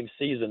 82-game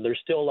season. There's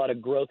still a lot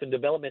of growth and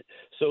development.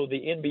 So the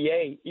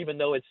NBA, even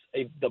though it's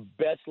the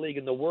best league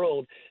in the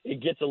world,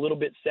 it gets a little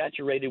bit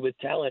saturated with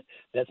talent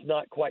that's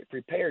not quite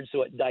prepared.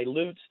 So it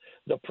dilutes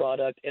the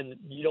product, and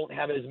you don't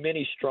have as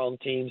many strong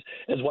teams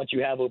as what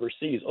you have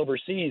overseas.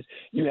 Overseas,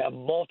 you have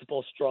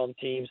multiple strong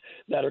teams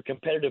that are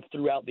competitive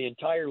throughout the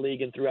entire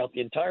league and throughout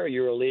the entire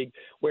EuroLeague,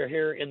 where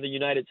here in the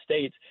United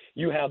States,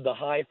 you have the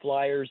high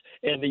flyers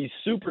and these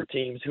super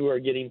teams who are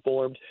getting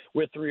formed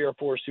with 3 or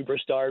 4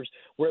 superstars,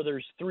 where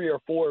there's 3 or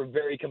 4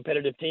 very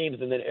competitive teams,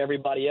 and then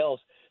everybody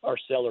else are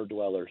cellar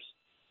dwellers.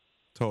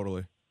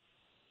 Totally.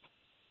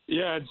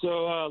 Yeah, and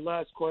so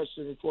last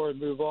question before we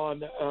move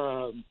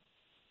on.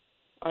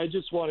 I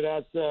just wanted to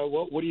ask,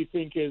 what do you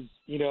think is,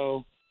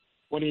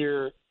 one of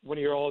your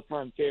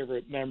all-time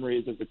favorite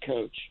memories as a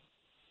coach?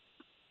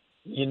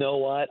 You know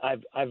what?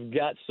 I've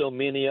got so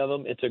many of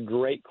them. It's a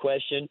great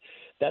question.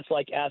 That's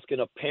like asking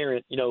a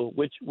parent,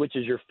 which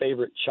is your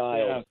favorite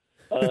child.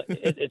 Yeah.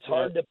 It's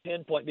hard to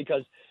pinpoint,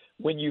 because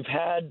when you've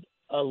had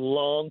a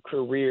long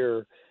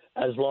career,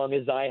 as long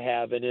as I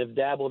have, and have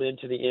dabbled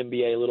into the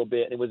NBA a little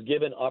bit and was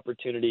given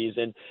opportunities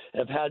and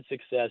have had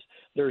success,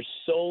 there's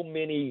so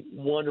many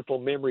wonderful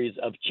memories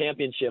of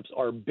championships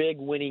or big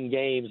winning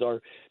games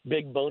or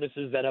big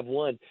bonuses that I've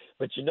won.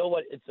 But you know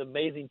what? It's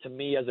amazing to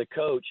me as a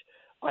coach.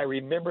 I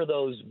remember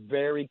those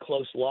very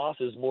close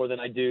losses more than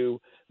I do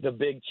the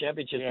big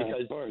championships,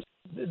 because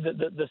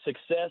the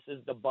success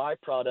is the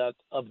byproduct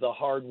of the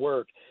hard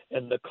work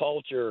and the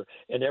culture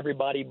and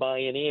everybody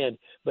buying in.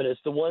 But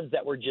it's the ones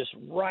that were just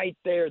right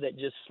there that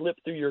just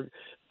slipped through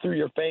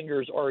your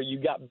fingers, or you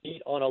got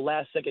beat on a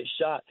last-second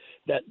shot,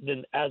 that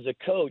then as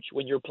a coach,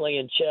 when you're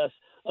playing chess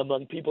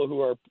among people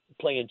who are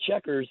playing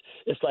checkers,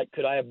 it's like,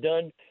 could I have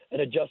done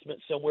an adjustment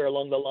somewhere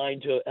along the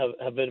line to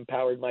have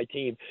empowered my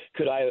team?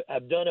 Could I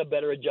have done a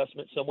better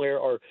adjustment somewhere,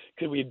 or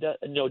could we have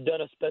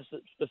done a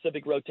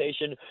specific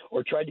rotation,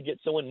 or tried to get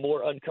someone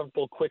more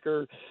uncomfortable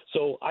quicker?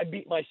 So I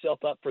beat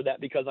myself up for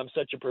that because I'm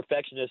such a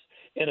perfectionist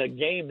in a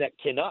game that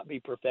cannot be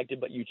perfected,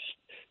 but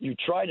you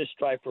try to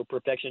strive for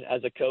perfection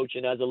as a coach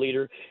and as a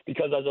leader,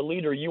 because as a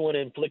leader you want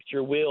to inflict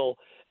your will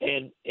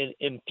and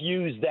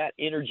infuse that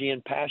energy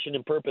and passion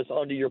and purpose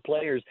onto your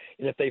players.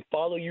 And if they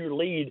follow your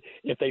lead,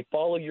 if they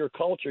follow your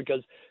culture,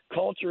 because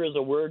culture is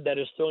a word that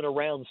is thrown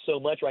around so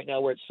much right now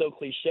where it's so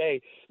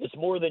cliche, it's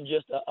more than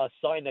just a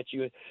sign that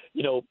you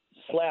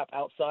slap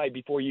outside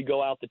before you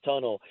go out the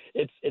tunnel.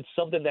 It's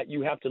something that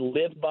you have to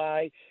live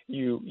by.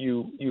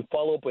 You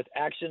follow up with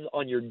actions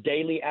on your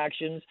daily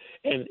actions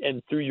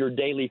and through your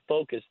daily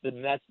focus.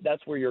 Then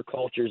that's where your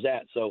culture's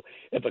at. So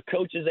if a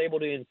coach is able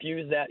to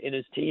infuse that in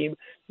his team,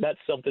 that's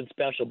something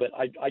special. But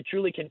I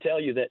truly can tell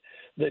you that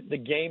the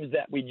games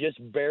that we just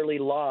barely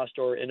lost,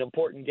 or an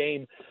important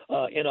game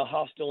in a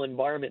hostile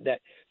environment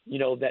that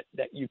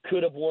you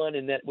could have won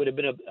and that would have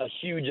been a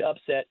huge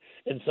upset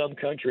in some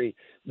country,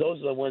 those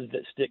are the ones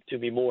that stick to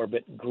me more.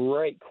 But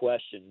great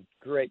question.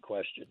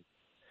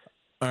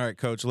 All right,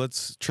 Coach,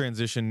 let's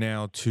transition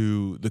now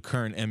to the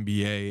current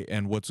NBA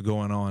and what's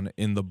going on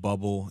in the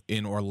bubble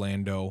in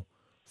Orlando.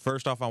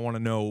 First off, I want to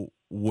know,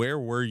 where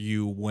were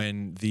you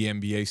when the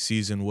NBA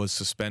season was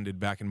suspended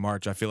back in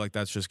March? I feel like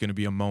that's just going to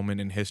be a moment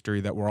in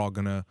history that we're all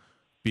going to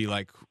be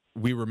like,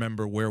 we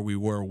remember where we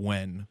were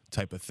when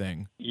type of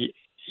thing.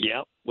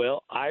 Yeah,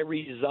 well, I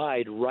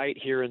reside right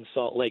here in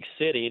Salt Lake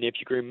City, and if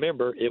you can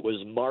remember, it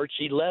was March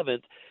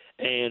 11th,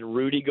 and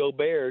Rudy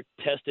Gobert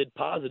tested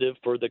positive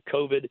for the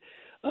COVID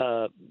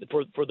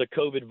for the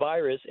COVID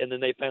virus, and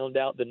then they found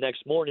out the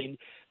next morning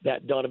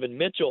that Donovan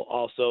Mitchell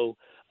also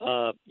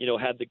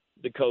had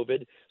the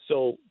COVID.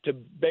 So to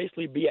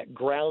basically be at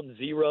ground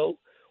zero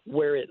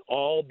where it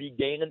all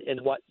began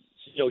and what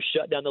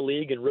shut down the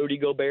league, and Rudy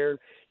Gobert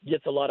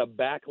gets a lot of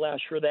backlash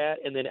for that,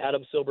 and then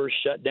Adam Silver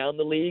shut down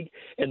the league,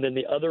 and then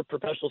the other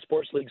professional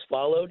sports leagues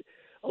followed.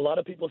 A lot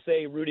of people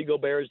say Rudy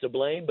Gobert is to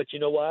blame, but you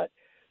know what?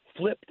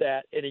 Flip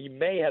that, and he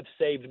may have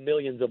saved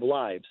millions of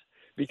lives,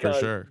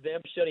 because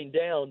them shutting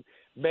down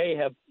may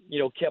have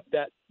kept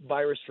that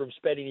virus from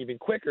spreading even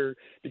quicker,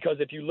 because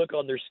if you look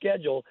on their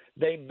schedule,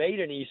 they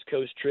made an East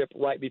Coast trip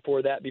right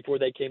before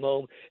they came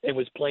home and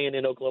was playing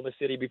in Oklahoma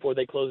City before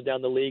they closed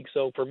down the league.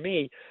 So for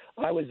me,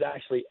 I was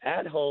actually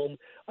at home.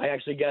 I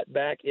actually got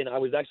back and I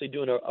was actually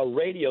doing a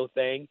radio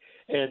thing,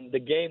 and the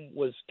game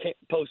was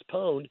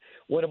postponed.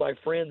 One of my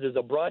friends is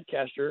a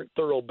broadcaster,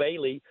 Thurl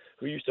Bailey,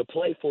 who used to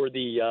play for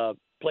the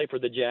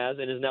Jazz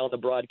and is now on the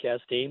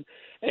broadcast team.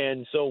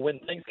 And so when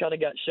things kind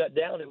of got shut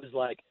down, it was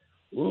like,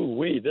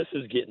 ooh-wee, this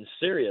is getting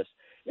serious.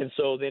 And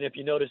so then if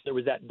you notice, there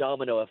was that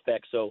domino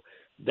effect. So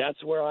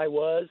that's where I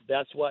was.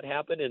 That's what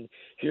happened. And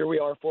here we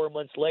are 4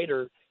 months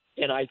later.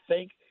 And I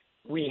think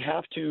we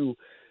have to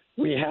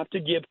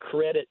give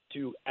credit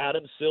to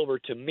Adam Silver.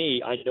 To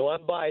me, I know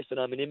I'm biased and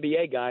I'm an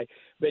NBA guy,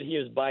 but he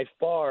is by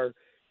far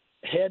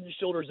head and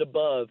shoulders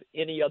above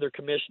any other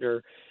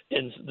commissioner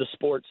in the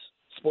sports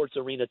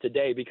arena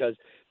today, because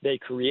they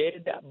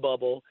created that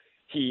bubble.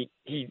 He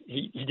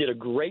did a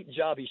great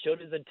job. He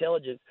showed his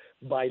intelligence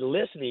by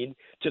listening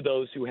to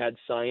those who had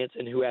science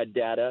and who had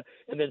data,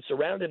 and then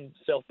surrounded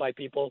himself by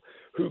people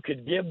who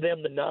could give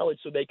them the knowledge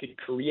so they could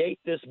create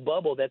this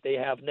bubble that they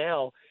have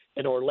now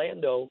in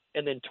Orlando.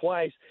 And then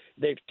twice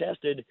they've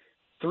tested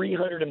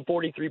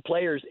 343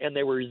 players, and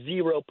there were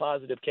 0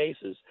 positive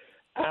cases.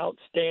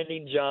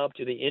 Outstanding job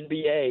to the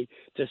NBA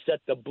to set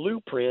the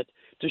blueprint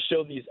to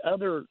show these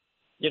other,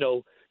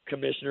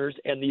 commissioners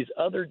and these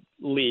other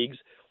leagues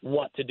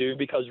what to do,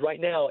 because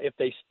right now, if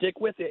they stick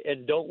with it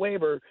and don't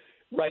waver,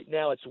 right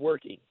now it's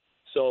working.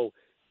 So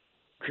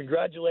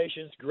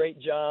congratulations, great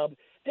job.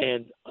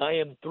 And I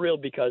am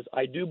thrilled, because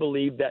I do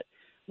believe that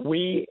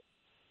we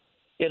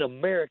in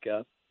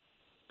America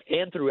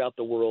and throughout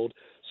the world,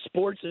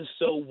 sports is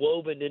so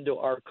woven into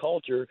our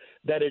culture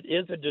that it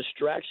is a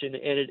distraction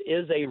and it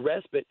is a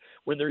respite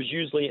when there's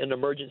usually an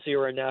emergency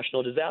or a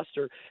national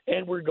disaster,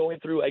 and we're going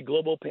through a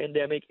global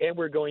pandemic, and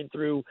we're going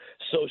through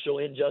social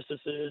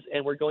injustices,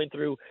 and we're going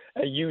through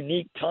a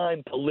unique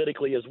time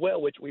politically as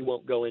well, which we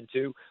won't go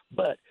into.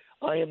 But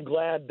I am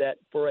glad that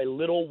for a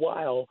little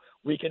while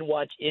we can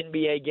watch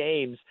NBA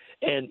games,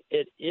 and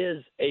it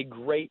is a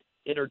great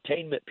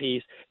entertainment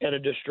piece and a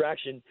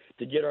distraction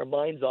to get our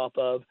minds off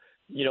of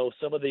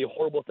some of the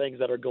horrible things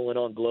that are going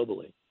on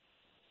globally.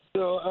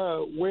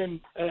 So when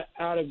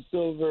Adam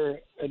Silver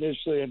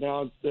initially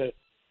announced that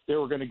they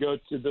were going to go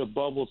to the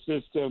bubble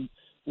system,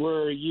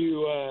 how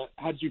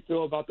did you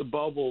feel about the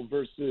bubble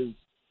versus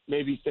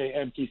maybe, say,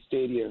 empty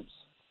stadiums?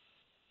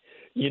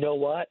 You know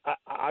what?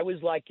 I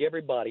was like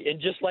everybody. And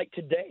just like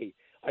today,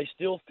 I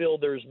still feel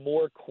there's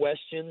more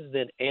questions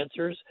than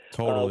answers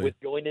with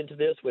going into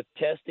this, with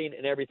testing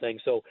and everything.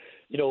 So,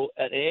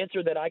 an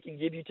answer that I can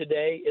give you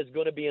today is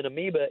going to be an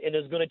amoeba and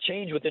is going to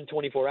change within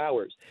 24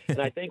 hours. And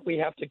I think we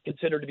have to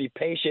consider to be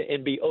patient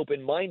and be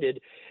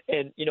open-minded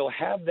and,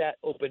 have that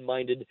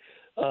open-minded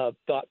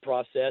thought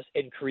process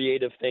and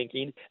creative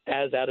thinking,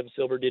 as Adam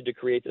Silver did to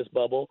create this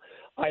bubble.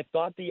 I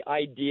thought the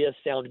idea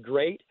sounded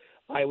great.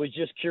 I was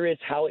just curious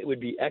how it would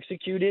be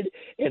executed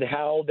and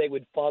how they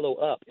would follow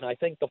up. And I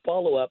think the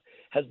follow-up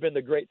has been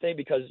the great thing,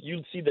 because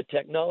you see the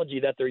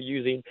technology that they're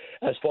using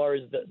as far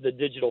as the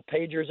digital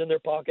pagers in their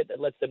pocket that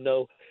lets them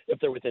know if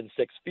they're within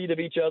 6 feet of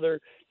each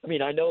other. I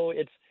mean, I know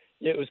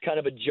it was kind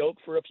of a joke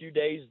for a few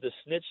days, the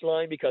snitch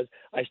line, because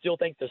I still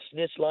think the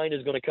snitch line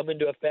is going to come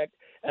into effect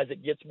as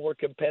it gets more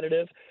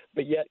competitive.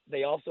 But yet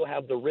they also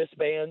have the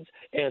wristbands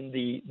and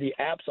the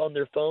apps on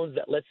their phones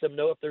that lets them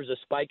know if there's a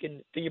spike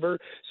in fever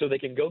so they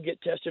can go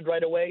get tested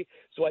right away.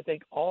 So I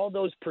think all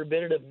those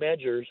preventative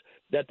measures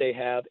that they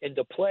have, and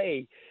to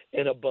play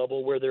in a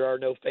bubble where there are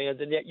no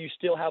fans, and yet you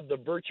still have the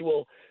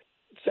virtual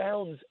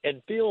sounds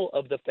and feel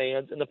of the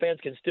fans, and the fans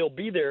can still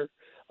be there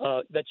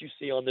that you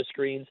see on the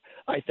screens,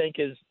 I think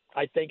is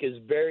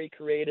very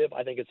creative.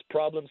 I think it's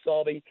problem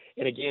solving.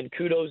 And again,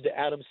 kudos to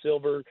Adam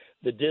Silver,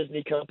 the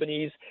Disney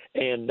companies.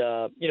 And,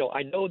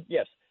 I know,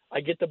 yes,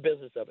 I get the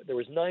business of it. There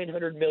was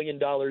 $900 million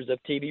of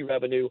TV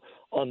revenue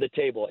on the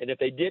table. And if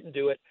they didn't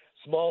do it,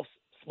 small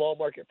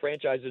market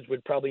franchises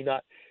would probably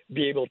not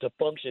be able to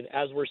function,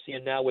 as we're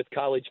seeing now with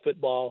college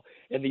football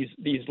and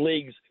these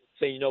leagues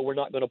saying, we're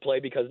not going to play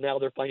because now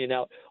they're finding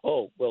out,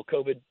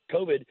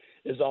 COVID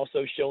is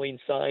also showing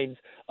signs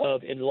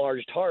of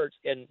enlarged hearts.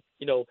 And,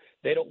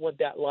 they don't want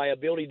that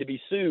liability to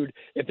be sued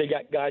if they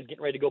got guys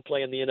getting ready to go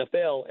play in the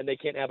NFL and they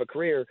can't have a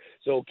career.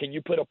 So can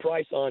you put a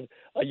price on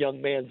a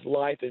young man's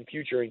life and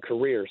future and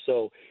career?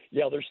 So,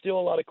 yeah, there's still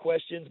a lot of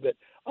questions, but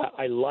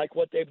I like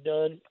what they've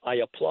done. I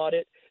applaud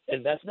it.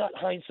 And that's not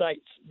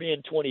hindsight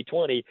being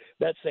 2020.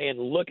 That's saying,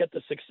 look at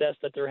the success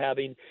that they're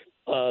having.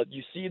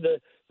 You see the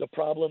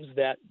problems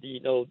that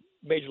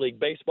Major League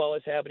Baseball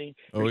is happening.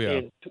 You're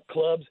seeing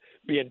clubs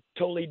being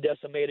totally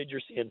decimated.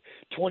 You're seeing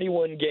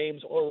 21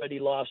 games already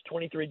lost,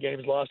 23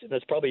 games lost, and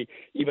that's probably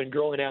even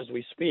growing as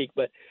we speak.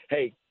 But,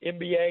 hey,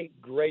 NBA,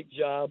 great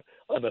job.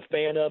 I'm a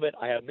fan of it.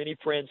 I have many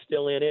friends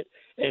still in it,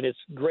 and it's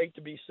great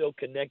to be so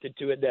connected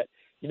to it that,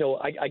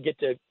 I get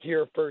to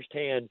hear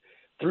firsthand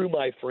through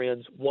my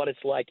friends what it's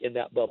like in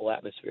that bubble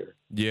atmosphere.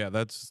 Yeah,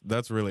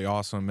 that's really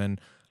awesome.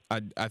 And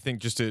I think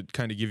just to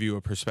kind of give you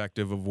a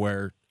perspective of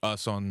where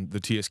us on the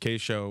TSK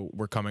show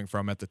were coming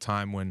from at the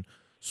time when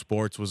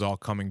sports was all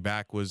coming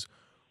back, was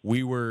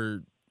we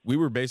were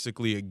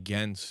basically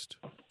against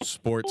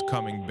sports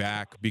coming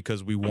back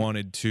because we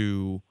wanted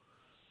to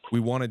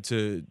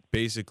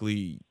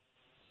basically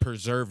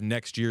preserve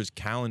next year's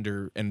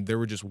calendar, and there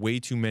were just way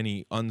too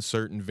many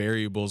uncertain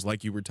variables,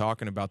 like you were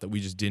talking about, that we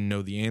just didn't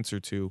know the answer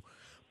to.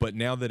 But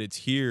now that it's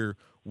here,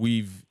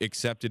 we've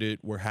accepted it.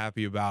 We're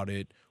happy about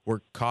it. We're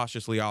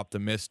cautiously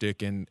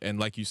optimistic. And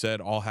like you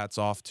said, all hats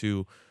off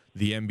to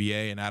the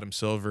NBA and Adam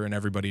Silver and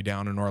everybody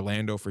down in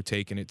Orlando for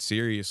taking it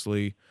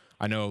seriously.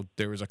 I know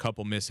there was a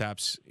couple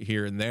mishaps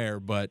here and there,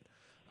 but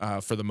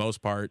for the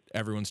most part,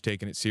 everyone's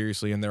taking it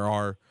seriously. And there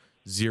are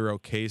 0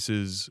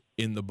 cases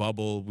in the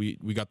bubble. We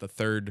got the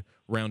 3rd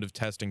round of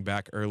testing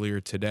back earlier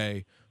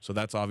today. So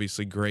that's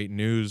obviously great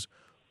news.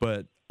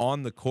 But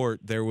on the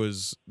court, there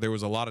was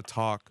a lot of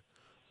talk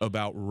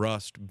about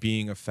rust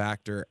being a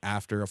factor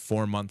after a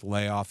 4-month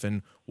layoff.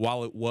 And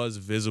while it was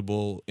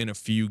visible in a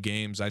few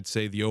games, I'd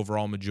say the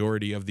overall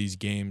majority of these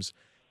games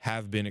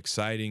have been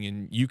exciting,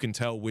 and you can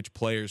tell which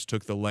players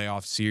took the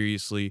layoff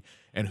seriously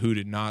and who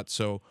did not.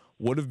 So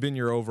what have been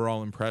your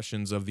overall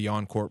impressions of the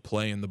on-court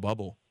play in the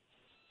bubble?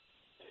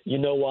 You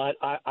know what?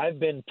 I've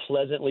been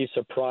pleasantly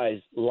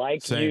surprised.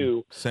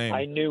 Same.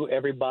 I knew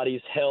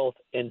everybody's health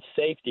and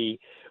safety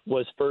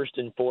was first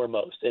and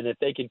foremost. And if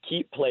they could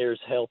keep players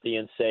healthy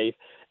and safe,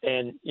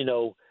 and,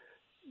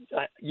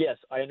 yes,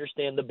 I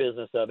understand the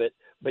business of it,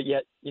 but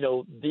yet,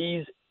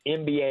 these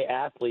NBA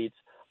athletes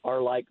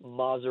are like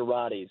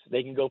Maseratis.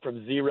 They can go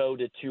from 0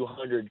 to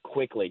 200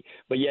 quickly.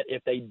 But yet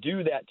if they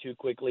do that too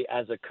quickly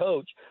as a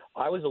coach,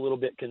 I was a little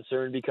bit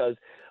concerned because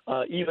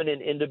even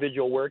in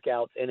individual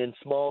workouts and in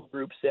small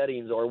group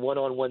settings or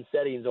one-on-one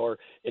settings or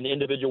in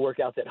individual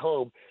workouts at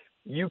home,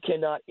 you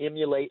cannot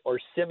emulate or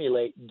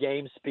simulate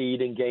game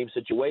speed and game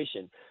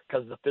situation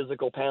because the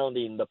physical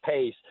pounding, the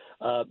pace,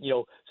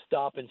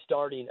 stop and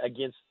starting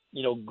against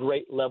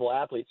great level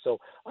athletes. So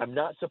I'm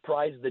not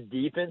surprised the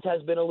defense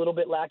has been a little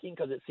bit lacking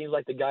because it seems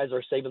like the guys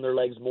are saving their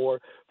legs more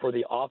for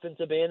the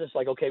offensive end. It's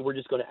like, okay, we're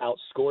just going to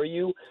outscore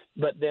you.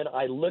 But then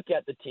I look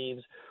at the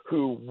teams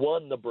who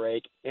won the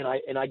break, and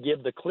I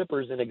give the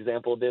Clippers an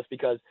example of this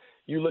because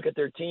you look at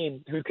their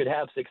team who could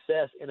have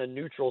success in a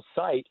neutral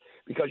site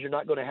because you're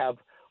not going to have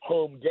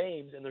home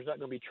games and there's not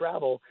going to be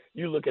travel.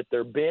 You look at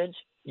their bench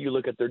you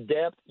look at their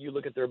depth, you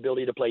look at their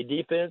ability to play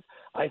defense.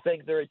 I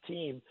think they're a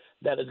team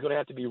that is going to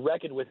have to be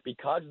reckoned with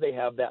because they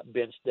have that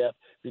bench depth,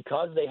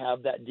 because they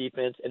have that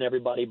defense and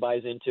everybody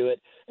buys into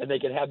it, and they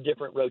can have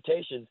different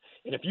rotations.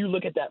 And if you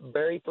look at that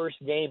very first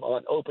game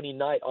on opening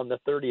night on the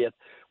 30th,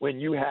 when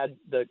you had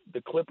the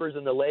Clippers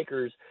and the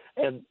Lakers,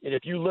 and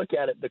if you look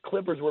at it, the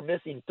Clippers were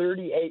missing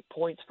 38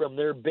 points from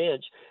their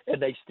bench,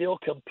 and they still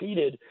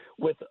competed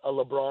with a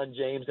LeBron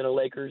James and a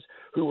Lakers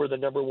who were the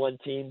number one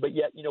team. But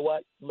yet, you know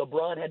what?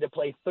 LeBron had to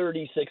play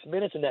 36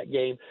 minutes in that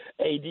game.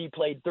 AD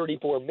played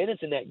 34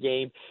 minutes in that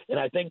game. And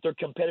I think their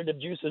competitive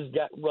juices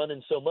got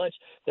running so much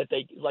that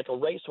they, like a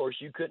racehorse,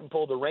 you couldn't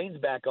pull the reins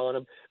back on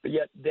them. But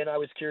yet then I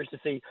was curious to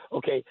see,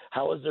 okay,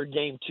 how is their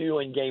game 2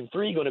 and game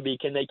 3 going to be?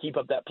 Can they keep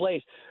up that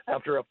pace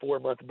after a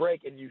 4-month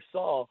break? And you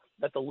saw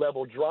that the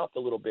level dropped a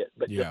little bit.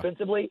 But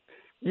defensively,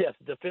 yes,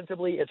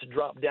 defensively it's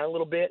dropped down a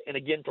little bit. And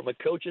again, from a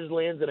coach's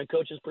lens and a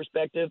coach's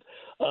perspective,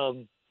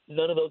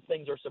 none of those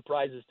things are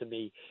surprises to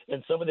me.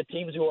 And some of the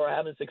teams who are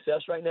having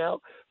success right now,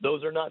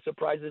 those are not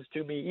surprises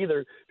to me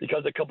either,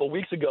 because a couple of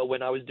weeks ago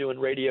when I was doing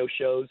radio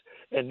shows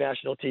and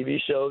national TV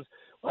shows,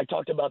 I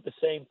talked about the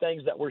same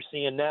things that we're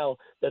seeing now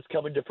that's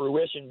coming to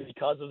fruition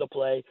because of the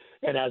play.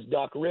 And as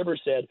Doc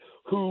Rivers said,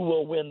 who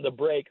will win the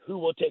break? Who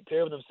will take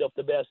care of themselves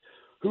the best?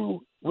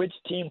 Which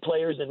team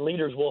players and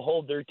leaders will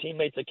hold their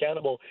teammates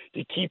accountable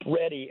to keep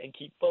ready and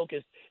keep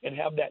focused and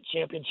have that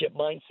championship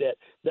mindset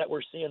that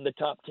we're seeing the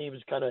top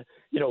teams kind of,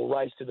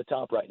 rise to the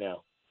top right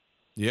now.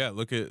 Yeah,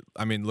 look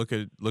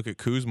at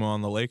Kuzma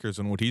on the Lakers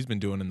and what he's been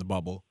doing in the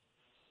bubble.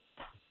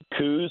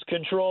 Kuz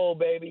control,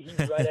 baby.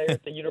 He's right there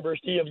at the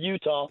University of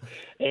Utah,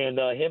 and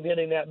him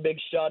hitting that big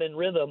shot in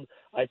rhythm,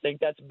 I think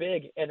that's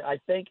big. And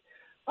I think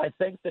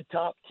the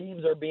top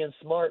teams are being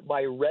smart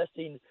by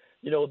resting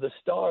the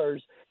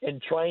stars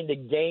and trying to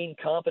gain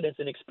confidence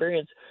and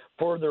experience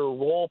for their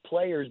role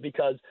players,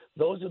 because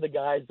those are the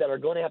guys that are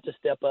going to have to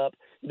step up,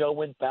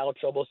 when foul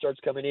trouble starts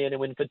coming in and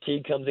when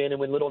fatigue comes in and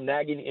when little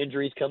nagging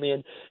injuries come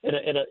in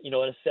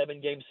a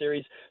 7-game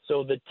series.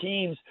 So the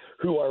teams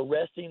who are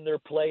resting their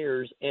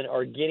players and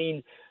are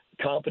getting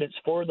confidence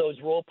for those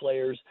role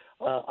players,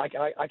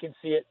 I can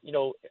see it,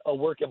 a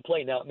work in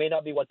play. Now, it may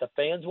not be what the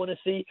fans want to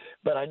see,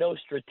 but I know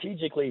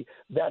strategically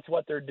that's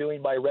what they're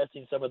doing by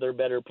resting some of their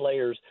better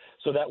players.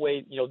 So that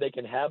way, they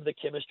can have the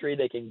chemistry,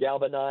 they can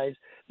galvanize,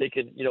 they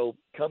can,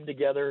 come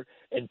together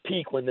and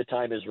peak when the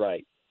time is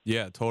right.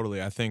 Yeah,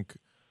 totally. I think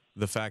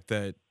the fact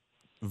that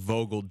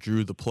Vogel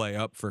drew the play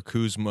up for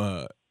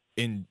Kuzma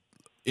in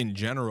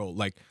general,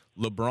 like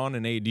LeBron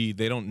and AD,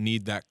 they don't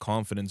need that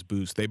confidence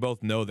boost. They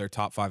both know they're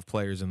top 5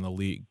 players in the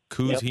league.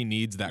 He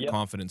needs that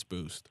confidence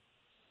boost.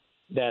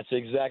 That's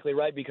exactly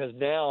right, because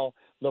now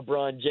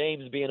LeBron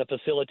James, being a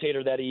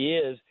facilitator that he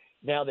is,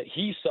 now that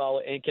he's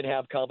solid and can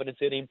have confidence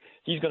in him,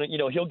 he's going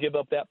to, he'll give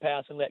up that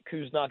pass and let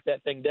Kuz knock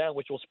that thing down,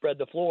 which will spread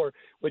the floor,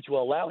 which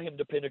will allow him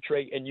to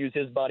penetrate and use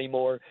his body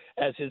more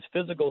as his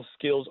physical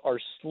skills are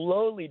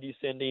slowly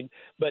descending.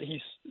 But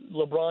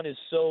LeBron is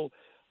so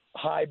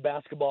high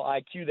basketball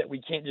IQ that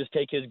we can't just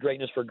take his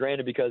greatness for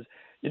granted, because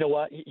you know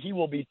what, he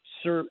will be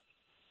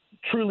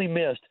truly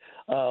missed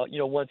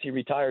once he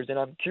retires. And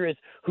I'm curious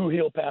who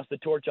he'll pass the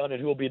torch on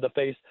and who will be the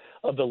face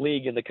of the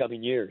league in the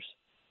coming years.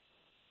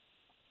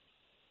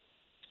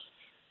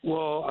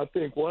 Well, I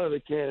think one of the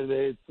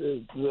candidates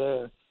is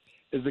the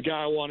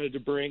guy I wanted to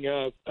bring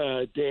up,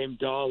 Dame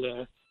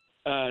Damian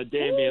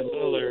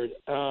Lillard.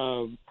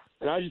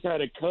 And I just had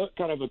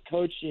kind of a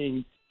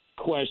coaching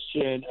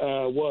question.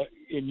 What,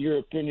 in your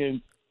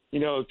opinion,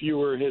 if you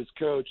were his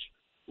coach,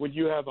 would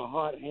you have a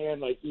hot hand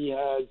like he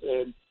has,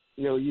 and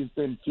he's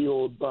been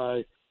fueled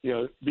by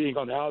being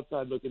on the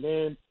outside looking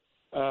in.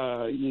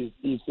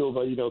 He's fueled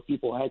by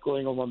people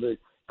heckling him on the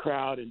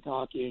crowd and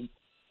talking.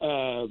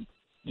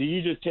 Do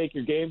you just take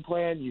your game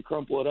plan, you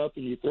crumple it up,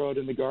 and you throw it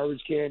in the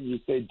garbage can, and you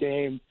say,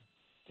 Dame,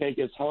 take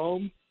us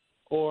home?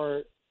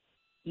 Or,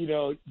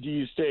 do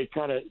you stick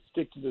to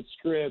the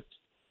script,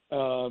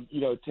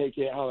 take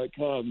it how it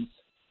comes?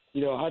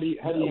 How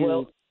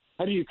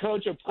do you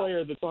coach a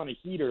player that's on a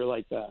heater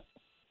like that?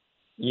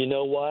 You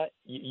know what?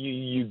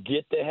 You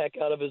get the heck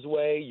out of his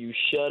way. You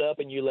shut up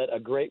and you let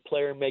a great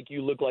player make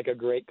you look like a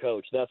great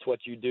coach. That's what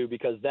you do,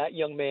 because that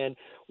young man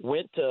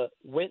went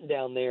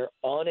down there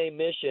on a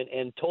mission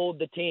and told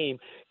the team,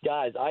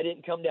 guys, I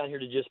didn't come down here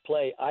to just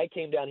play. I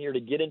came down here to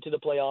get into the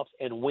playoffs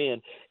and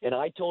win. And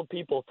I told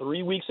people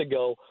 3 weeks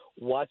ago,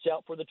 watch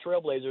out for the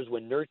Trailblazers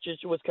when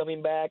Nurkic was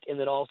coming back, and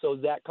then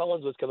also Zach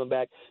Collins was coming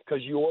back,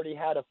 because you already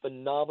had a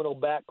phenomenal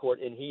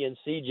backcourt in he and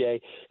CJ.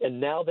 And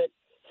now that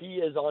he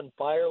is on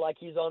fire like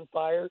he's on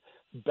fire,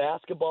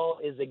 basketball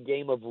is a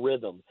game of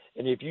rhythm.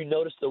 And if you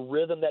notice the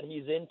rhythm that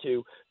he's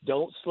into,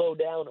 don't slow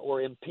down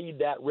or impede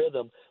that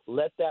rhythm.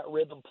 Let that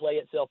rhythm play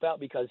itself out,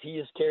 because he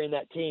is carrying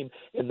that team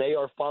and they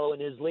are following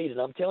his lead. And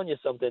I'm telling you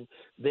something,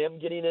 them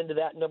getting into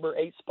that number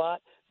 8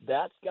 spot,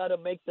 That's got to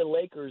make the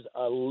Lakers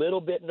a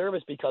little bit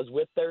nervous because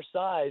with their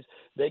size,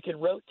 they can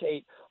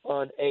rotate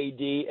on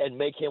AD and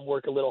make him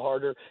work a little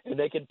harder, and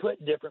they can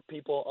put different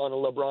people on a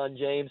LeBron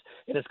James,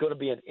 and it's going to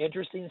be an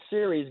interesting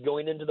series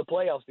going into the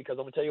playoffs because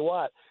I'm going to tell you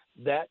what,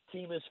 that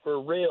team is for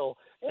real,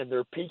 and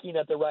they're peaking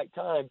at the right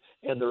time,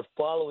 and they're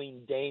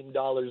following Dame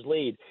Dollar's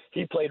lead.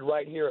 He played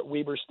right here at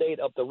Weber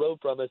State up the road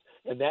from us,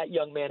 and that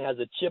young man has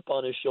a chip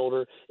on his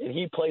shoulder, and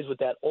he plays with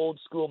that old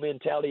school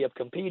mentality of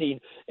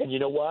competing, and you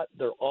know what?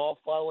 They're all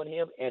following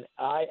him, and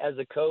I, as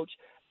a coach,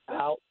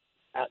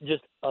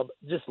 just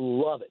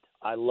love it.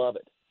 I love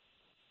it.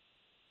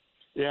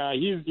 Yeah,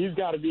 he's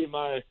got to be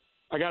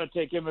I got to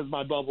take him as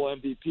my bubble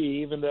MVP,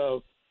 even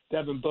though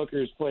Devin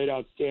Booker's played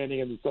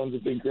outstanding and the Suns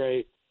have been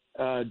great.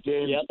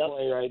 Dame's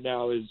play right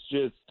now is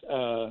just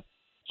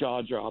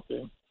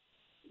jaw-dropping.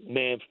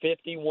 Man,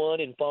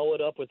 51 and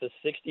followed up with a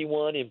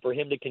 61, and for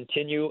him to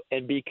continue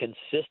and be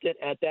consistent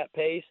at that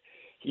pace,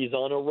 he's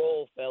on a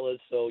roll, fellas.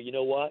 So you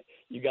know what?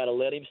 You got to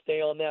let him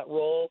stay on that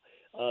roll.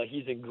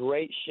 He's in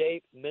great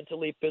shape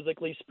mentally,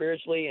 physically,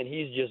 spiritually, and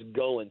he's just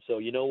going. So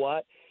you know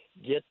what?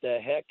 Get the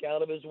heck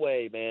out of his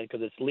way, man,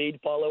 because it's lead,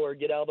 follow, or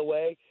get out of the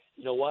way.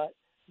 You know what?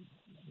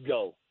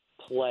 Go.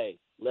 Play.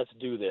 Let's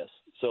do this.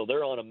 So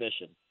they're on a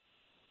mission.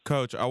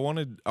 Coach, I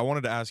wanted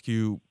to ask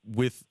you,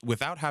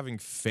 without having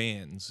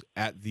fans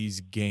at these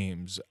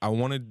games, I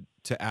wanted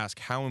to ask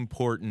how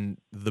important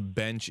the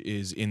bench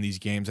is in these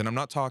games. And I'm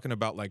not talking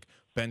about like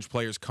bench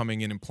players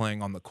coming in and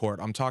playing on the court.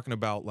 I'm talking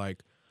about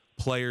like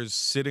players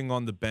sitting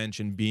on the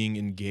bench and being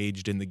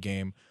engaged in the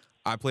game.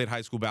 I played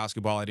high school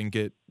basketball. I didn't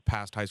get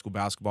past high school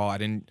basketball. I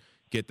didn't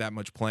get that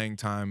much playing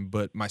time,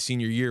 but my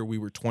senior year we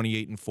were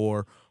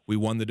 28-4. We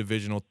won the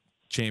divisional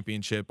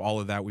championship, all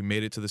of that. We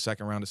made it to the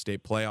second round of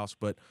state playoffs,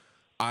 but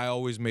I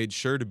always made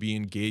sure to be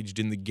engaged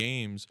in the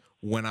games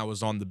when I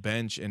was on the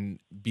bench and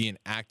be an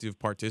active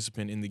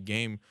participant in the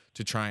game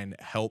to try and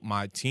help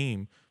my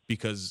team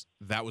because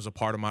that was a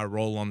part of my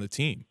role on the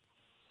team.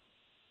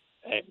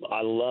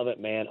 I love it,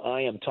 man.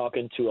 I am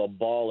talking to a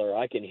baller.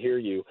 I can hear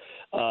you.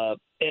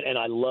 And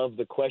I love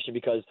the question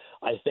because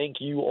I think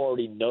you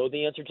already know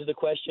the answer to the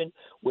question.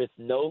 With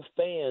no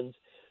fans,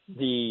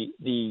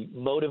 the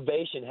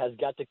motivation has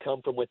got to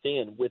come from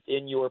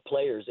within your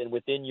players and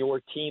within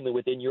your team and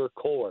within your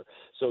core.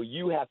 So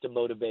you have to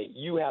motivate,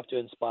 you have to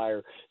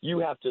inspire, you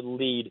have to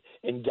lead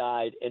and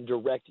guide and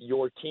direct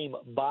your team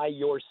by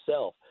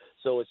yourself.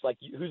 So it's like,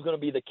 who's going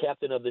to be the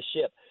captain of the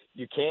ship?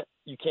 You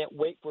can't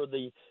wait for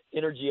the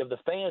energy of the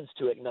fans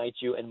to ignite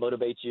you and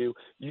motivate you.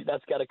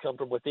 That's got to come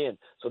from within.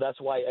 So that's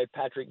why a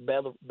Patrick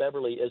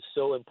Beverly is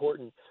so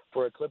important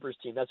for a Clippers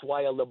team. That's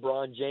why a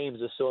LeBron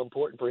James is so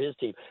important for his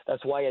team.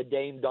 That's why a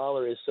Dame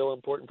Dollar is so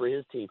important for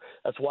his team.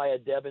 That's why a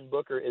Devin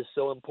Booker is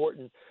so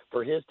important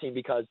for his team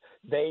because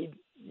they,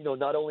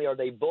 not only are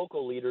they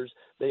vocal leaders,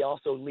 they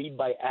also lead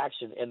by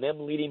action, and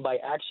them leading by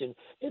action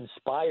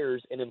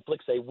inspires and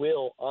inflicts a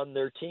will on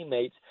their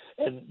teammates.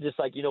 And just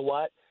like, you know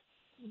what?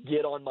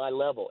 Get on my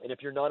level. And if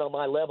you're not on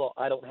my level,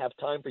 I don't have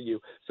time for you.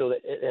 So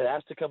that it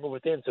has to come from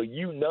within. So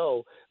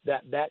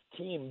that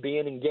team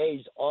being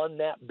engaged on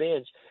that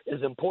bench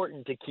is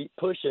important to keep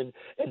pushing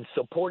and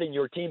supporting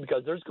your team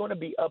because there's going to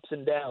be ups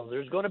and downs.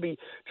 There's going to be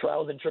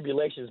trials and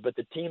tribulations, but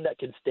the team that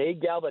can stay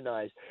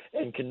galvanized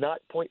and cannot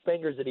point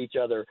fingers at each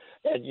other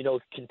and,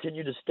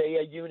 continue to stay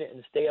a unit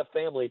and stay a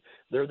family,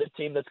 they're the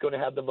team that's going to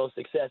have the most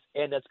success.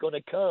 And that's going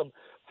to come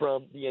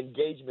from the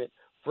engagement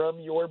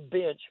from your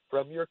bench,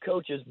 from your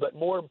coaches, but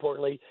more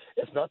importantly,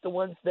 it's not the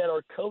ones that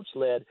are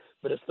coach-led,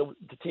 but it's the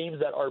teams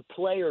that are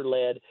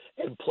player-led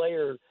and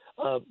player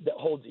that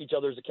holds each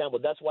other's accountable.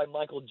 That's why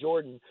Michael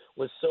Jordan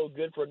was so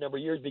good for a number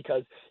of years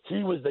because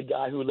he was the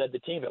guy who led the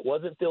team. It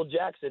wasn't Phil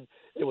Jackson.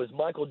 It was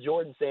Michael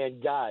Jordan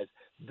saying, guys,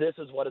 this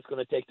is what it's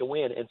going to take to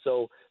win. And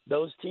so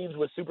those teams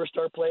with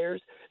superstar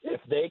players,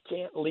 if they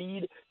can't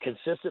lead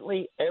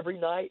consistently every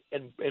night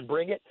and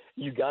bring it,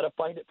 you got to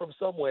find it from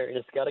somewhere, and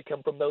it's got to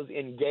come from those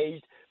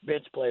engaged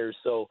bench players.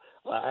 So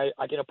I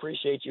can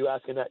appreciate you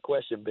asking that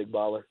question, Big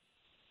Baller.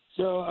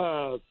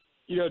 So,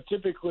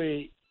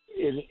 typically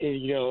in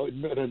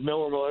the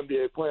normal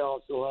NBA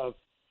playoffs, you'll have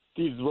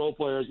these role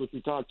players, which we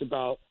talked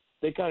about.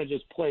 They kind of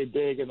just play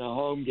big in the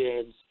home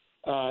games,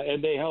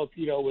 and they help,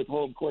 with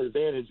home court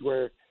advantage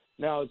where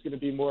now it's going to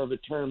be more of a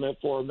tournament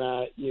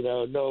format,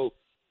 no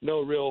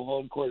real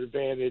home court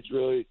advantage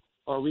really.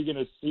 Are we going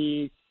to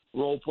see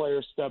role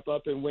players step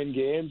up and win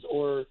games,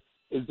 or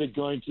is it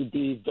going to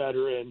be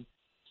veteran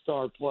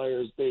star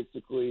players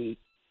basically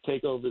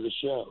take over the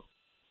show?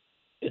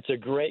 It's a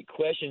great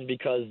question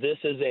because this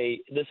is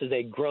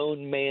a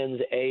grown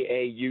man's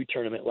AAU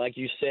tournament. Like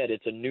you said,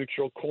 it's a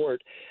neutral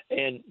court,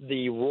 and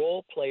the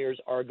role players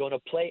are going to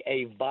play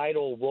a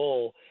vital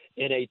role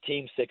in a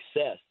team's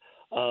success.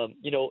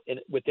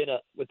 Within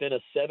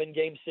a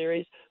 7-game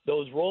series,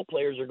 those role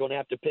players are going to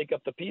have to pick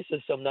up the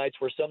pieces some nights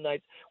where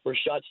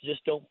shots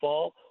just don't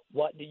fall.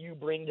 What do you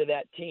bring to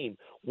that team?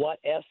 What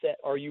asset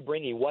are you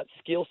bringing? What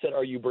skill set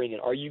are you bringing?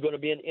 Are you going to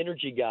be an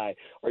energy guy?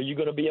 Are you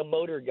going to be a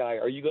motor guy?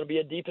 Are you going to be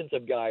a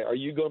defensive guy? Are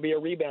you going to be a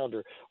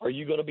rebounder? Are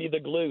you going to be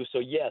the glue? So,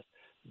 yes,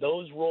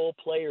 those role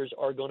players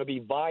are going to be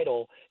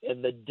vital,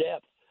 and the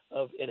depth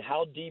and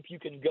how deep you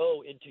can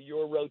go into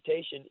your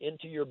rotation,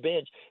 into your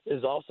bench,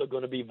 is also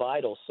going to be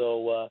vital.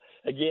 So,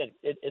 again,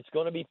 it's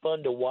going to be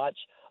fun to watch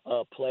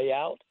play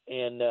out,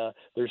 and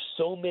there's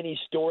so many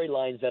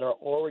storylines that are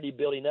already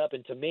building up,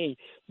 and to me,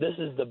 this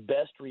is the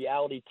best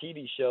reality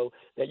TV show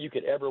that you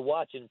could ever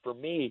watch. And for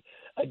me,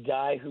 a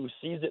guy who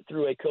sees it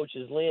through a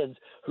coach's lens,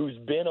 who's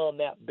been on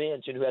that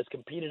bench and who has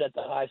competed at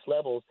the highest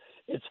levels,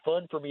 it's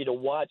fun for me to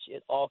watch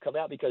it all come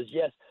out because,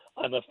 yes,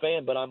 I'm a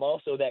fan, but I'm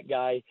also that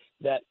guy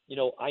that,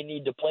 I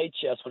need to play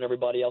chess when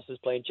everybody else is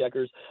playing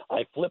checkers.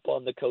 I flip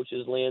on the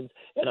coach's lens,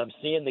 and I'm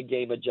seeing the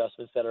game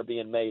adjustments that are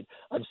being made.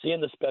 I'm seeing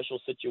the special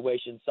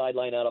situations,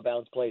 sideline out of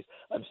bounds plays.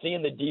 I'm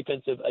seeing the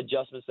defensive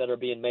adjustments that are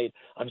being made.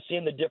 I'm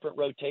seeing the different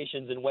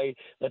rotations and way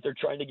that they're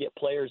trying to get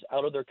players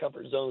out of their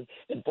comfort zone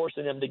and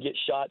forcing them to get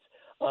shots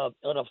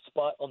on a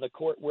spot on the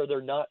court where they're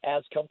not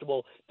as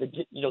comfortable to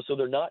get, so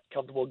they're not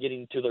comfortable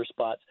getting to their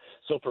spots.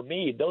 So for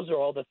me, those are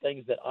all the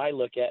things that I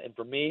look at. And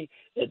for me,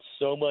 it's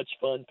so much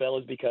fun,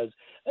 fellas, because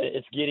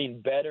it's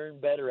getting better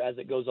and better as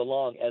it goes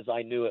along, as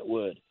I knew it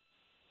would.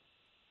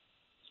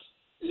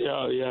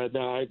 Yeah,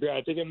 no, I agree.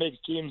 I think it makes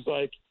teams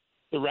like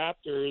the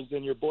Raptors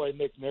and your boy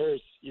Nick Nurse,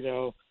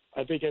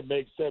 I think it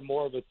makes them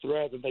more of a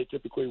threat than they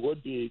typically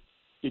would be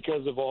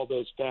because of all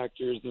those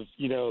factors of,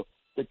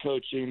 the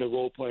coaching, the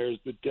role players,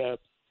 the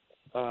depth.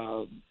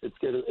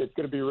 It's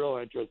gonna be real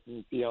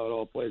interesting to see how it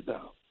all plays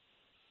out.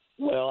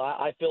 Well,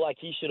 I feel like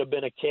he should have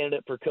been a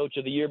candidate for Coach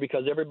of the Year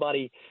because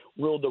everybody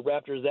ruled the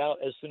Raptors out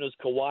as soon as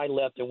Kawhi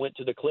left and went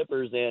to the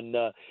Clippers. And,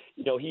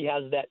 he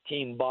has that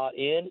team bought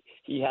in.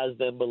 He has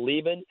them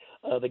believing.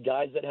 The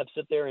guys that have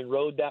sit there and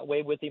rode that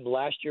way with him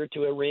last year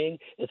to a ring,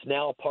 it's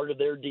now a part of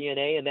their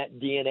DNA, and that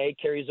DNA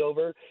carries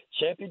over.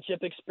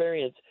 Championship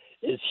experience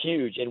is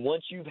huge. And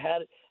once you've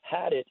had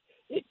it,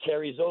 it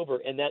carries over,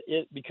 and that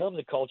it becomes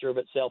a culture of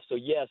itself. So,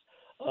 yes,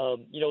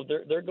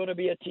 they're going to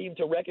be a team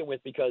to reckon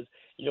with because,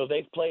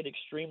 they've played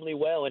extremely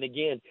well. And,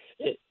 again,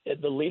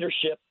 the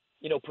leadership,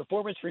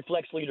 performance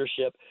reflects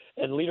leadership,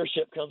 and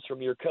leadership comes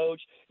from your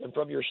coach and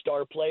from your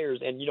star players.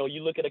 And,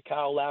 you look at a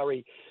Kyle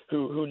Lowry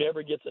who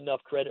never gets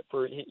enough credit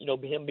for,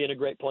 him being a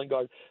great point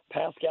guard.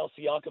 Pascal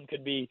Siakam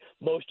could be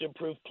most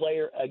improved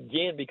player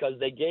again because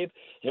they gave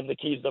him the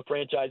keys to the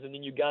franchise. And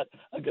then you got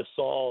a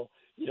Gasol,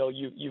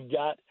 you've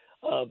got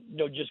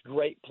just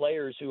great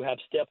players who have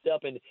stepped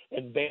up, and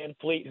Van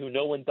Fleet, who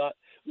no one thought,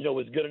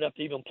 was good enough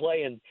to even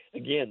play. And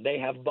again, they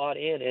have bought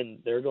in, and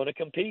they're going to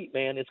compete,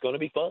 man. It's going to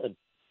be fun.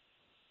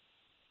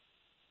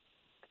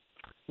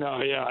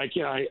 No, yeah, I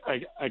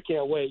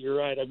can't wait. You're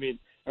right. I mean,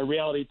 a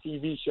reality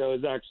TV show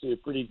is actually a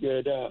pretty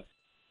good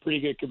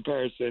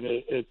comparison.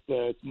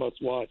 It's must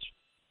watch.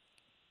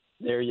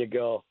 There you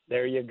go.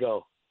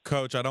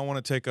 Coach, I don't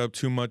want to take up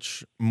too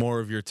much more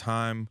of your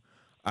time.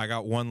 I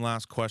got one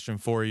last question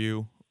for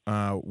you.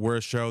 We're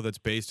a show that's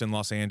based in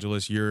Los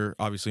Angeles. You're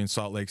obviously in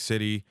Salt Lake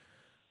City.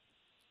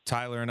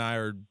 Tyler and I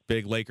are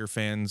big Laker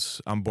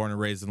fans. I'm born and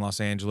raised in Los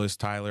Angeles.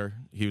 Tyler,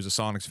 he was a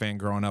Sonics fan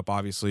growing up,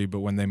 obviously,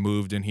 but when they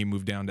moved and he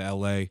moved down to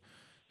L.A.,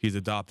 he's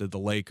adopted the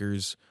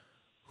Lakers.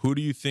 Who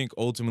do you think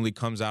ultimately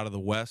comes out of the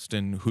West,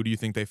 and who do you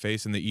think they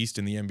face in the East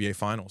in the NBA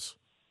Finals?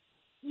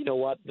 You know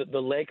what?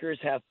 The Lakers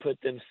have put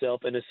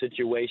themselves in a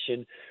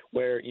situation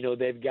where,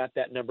 they've got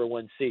that number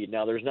one seed.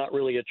 Now, there's not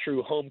really a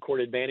true home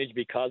court advantage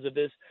because of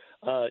this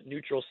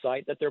neutral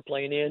site that they're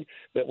playing in.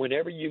 But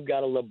whenever you've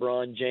got a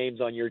LeBron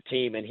James on your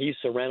team and he's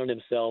surrounded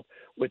himself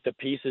with the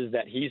pieces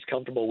that he's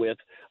comfortable with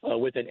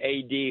an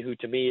AD who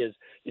to me is,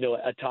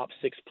 a top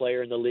 6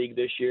 player in the league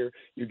this year.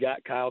 You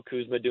got Kyle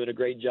Kuzma doing a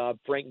great job.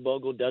 Frank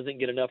Vogel doesn't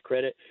get enough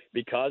credit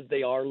because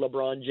they are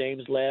LeBron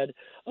James led.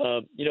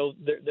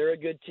 They're a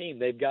good team.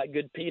 They've got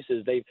good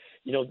pieces.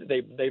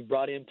 They've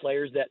brought in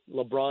players that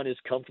LeBron is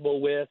comfortable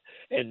with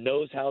and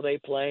knows how they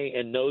play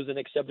and knows and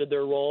accepted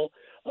their role.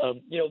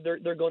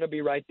 They're going to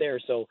be right there.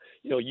 So,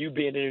 you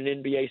being in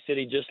an NBA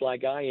city just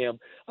like I am,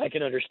 I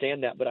can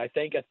understand that. But I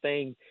think a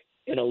thing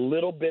and a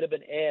little bit of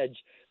an edge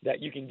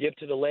that you can give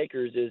to the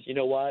Lakers is,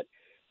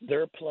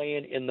 they're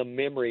playing in the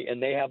memory,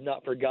 and they have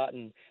not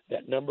forgotten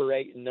that number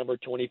 8 and number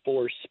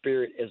 24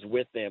 spirit is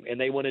with them, and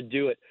they want to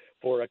do it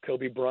for a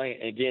Kobe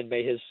Bryant. Again,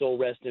 may his soul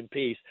rest in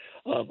peace.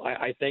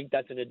 I think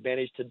that's an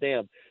advantage to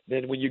them.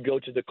 Then when you go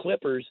to the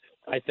Clippers,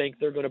 I think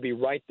they're going to be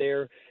right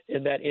there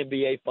in that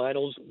NBA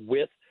Finals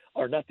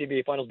or not the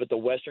NBA Finals, but the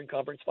Western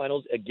Conference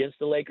Finals against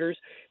the Lakers.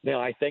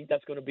 Now, I think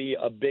that's going to be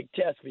a big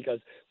test because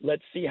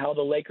let's see how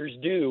the Lakers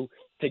do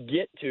to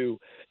get to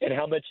and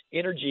how much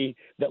energy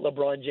that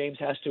LeBron James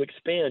has to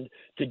expend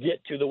to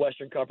get to the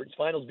Western Conference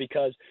Finals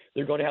because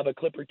they're going to have a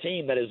Clipper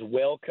team that is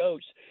well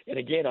coached. And,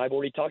 again, I've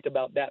already talked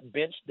about that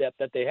bench depth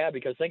that they have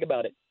because think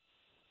about it.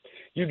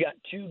 You got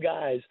 2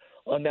 guys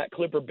on that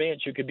Clipper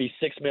bench who could be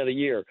 6th man of the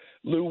year.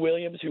 Lou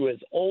Williams, who is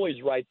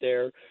always right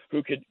there,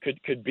 who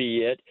could be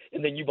it.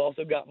 And then you've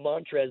also got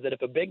Montrez that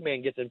if a big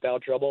man gets in foul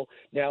trouble,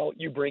 now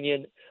you bring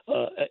in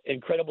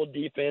incredible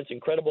defense,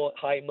 incredible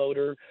high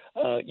motor,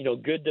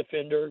 good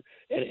defender,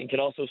 and can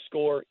also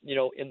score,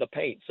 in the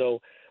paint.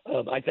 So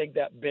I think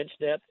that bench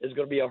depth is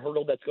going to be a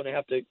hurdle that's going to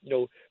have to,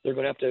 they're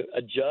going to have to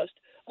adjust.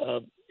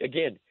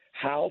 Again,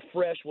 how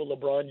fresh will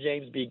LeBron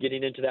James be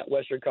getting into that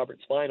Western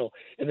Conference final?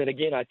 And then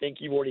again, I think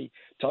you've already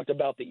talked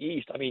about the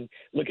East. I mean,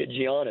 look at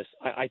Giannis.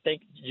 I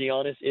think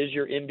Giannis is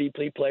your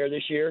MVP player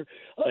this year.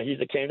 He's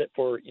a candidate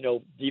for,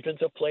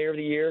 Defensive Player of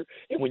the Year.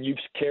 And when you've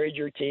carried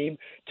your team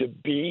to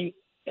be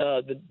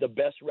the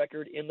best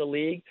record in the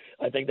league,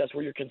 I think that's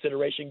where your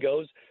consideration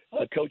goes.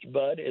 Coach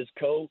Bud is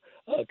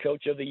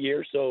coach of the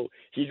year, so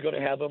he's going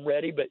to have them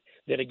ready. But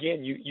then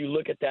again, you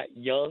look at that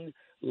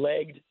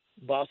young-legged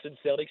Boston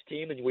Celtics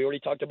team, and we already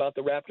talked about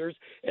the Raptors,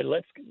 and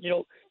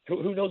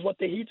who knows what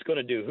the Heat's going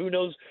to do? Who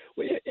knows,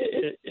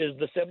 is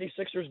the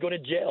 76ers going to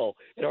gel,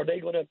 and are they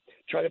going to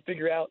try to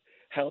figure out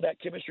how that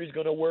chemistry is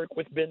going to work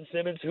with Ben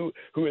Simmons, who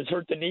has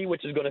hurt the knee,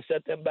 which is going to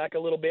set them back a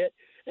little bit,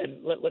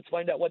 and let's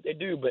find out what they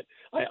do. But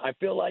I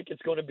feel like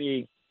it's going to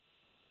be,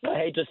 I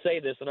hate to say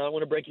this, and I don't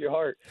want to break your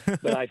heart,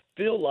 but I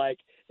feel like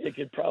it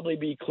could probably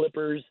be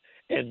Clippers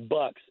and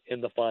Bucks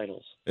in the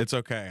finals. It's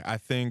okay. I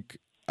think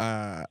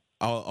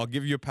I'll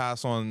give you a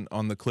pass on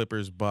the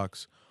Clippers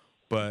Bucks,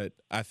 but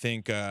I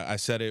think I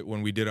said it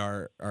when we did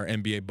our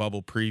NBA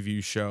bubble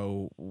preview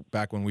show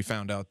back when we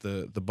found out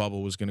the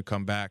bubble was going to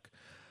come back.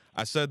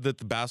 I said that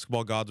the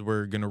basketball gods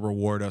were going to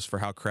reward us for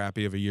how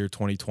crappy of a year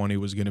 2020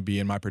 was going to be,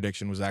 and my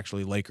prediction was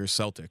actually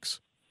Lakers-Celtics.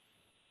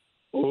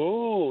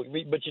 Ooh,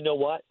 but you know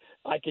what?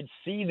 I could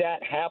see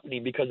that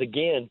happening because,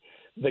 again,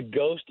 the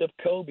ghost of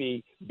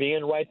Kobe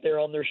being right there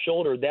on their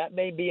shoulder, that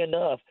may be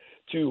enough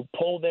to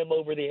pull them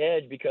over the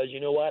edge because, you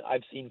know what?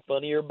 I've seen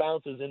funnier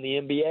bounces in the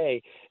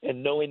NBA,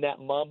 and knowing that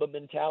Mamba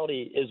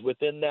mentality is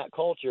within that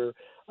culture,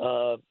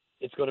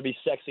 it's going to be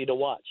sexy to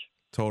watch.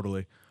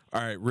 Totally.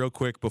 All right, real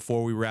quick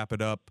before we wrap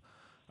it up,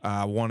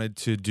 I wanted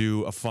to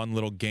do a fun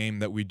little game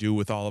that we do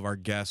with all of our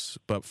guests.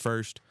 But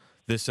first,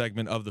 this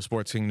segment of the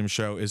Sports Kingdom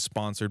Show is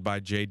sponsored by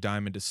J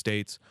Diamond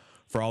Estates.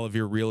 For all of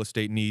your real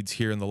estate needs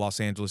here in the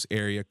Los Angeles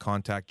area,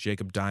 contact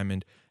Jacob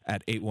Diamond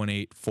at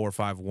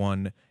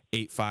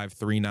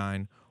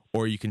 818-451-8539,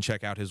 or you can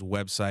check out his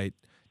website,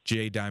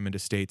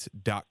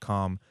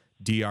 jdiamondestates.com,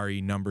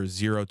 DRE number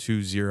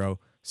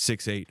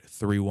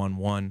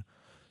 020-68311.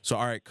 So,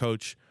 all right,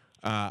 Coach,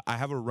 I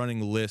have a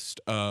running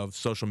list of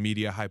social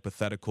media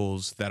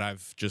hypotheticals that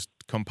I've just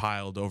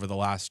compiled over the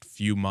last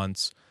few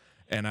months,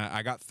 and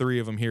I got 3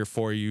 of them here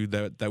for you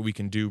that we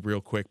can do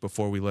real quick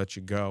before we let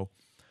you go.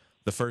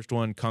 The first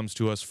one comes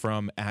to us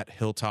from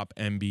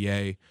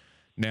 @HilltopNBA.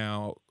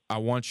 Now, I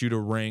want you to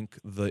rank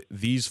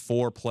these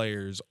 4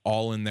 players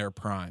all in their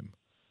prime,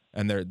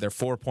 and they're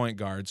 4-point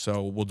guards.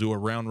 So we'll do a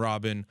round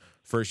robin.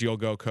 First, you'll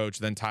go, Coach,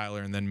 then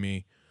Tyler, and then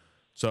me.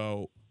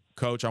 So,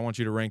 Coach, I want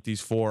you to rank these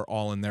 4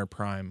 all in their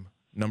prime.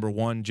 Number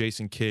 1,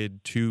 Jason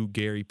Kidd. 2,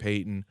 Gary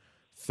Payton.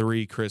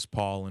 3, Chris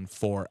Paul, and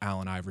 4,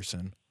 Allen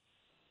Iverson.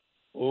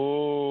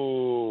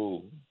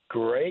 Ooh,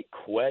 great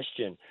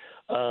question.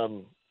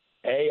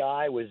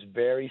 AI was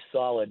very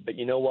solid, but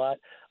you know what?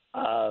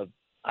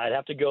 I'd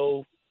have to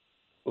go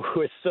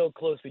with so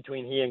close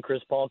between he and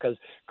Chris Paul because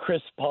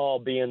Chris Paul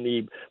being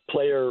the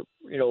player,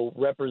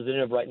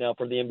 representative right now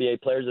for the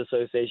NBA Players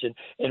Association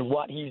and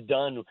what he's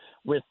done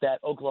with that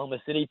Oklahoma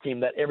City team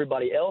that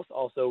everybody else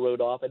also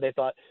wrote off, and they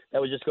thought that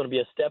was just going to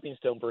be a stepping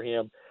stone for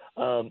him.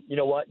 You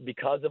know what?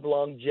 Because of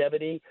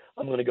longevity,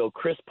 I'm going to go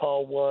Chris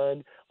Paul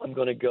 1. I'm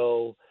going to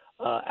go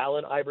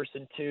Allen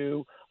Iverson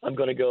 2. I'm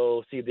going to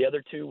go see the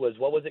other 2 was,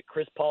 what was it?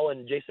 Chris Paul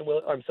and Jason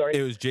Williams. I'm sorry.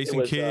 It was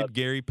Jason Kidd,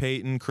 Gary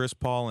Payton, Chris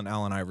Paul, and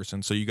Allen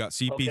Iverson. So you got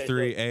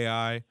CP3,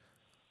 AI.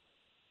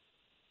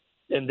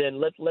 And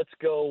then let's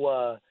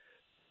go.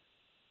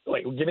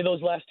 Wait, give me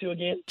those last 2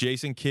 again.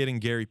 Jason Kidd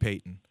and Gary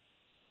Payton.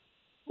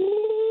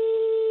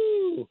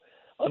 Ooh,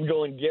 I'm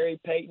going Gary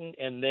Payton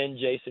and then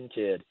Jason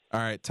Kidd. All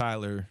right,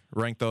 Tyler,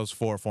 rank those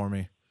 4 for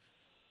me.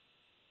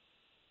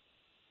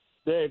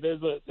 Dave,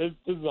 this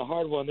is a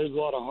hard one. There's a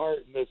lot of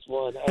heart in this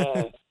one.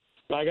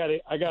 I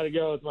gotta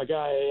go with my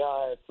guy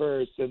AI at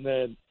first, and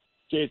then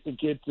Jason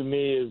Kidd to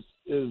me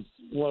is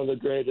one of the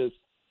greatest.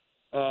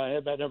 I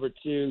have at number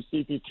 2,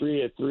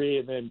 CP3 at 3,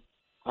 and then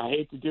I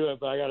hate to do it,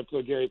 but I got to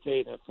put Gary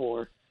Payton at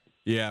 4.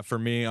 Yeah, for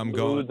me, I'm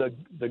going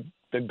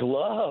the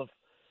glove.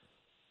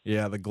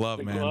 Yeah, the glove,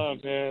 the man.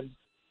 Glove, man.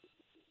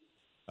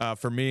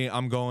 For me,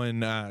 I'm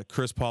going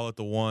Chris Paul at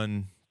the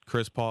 1.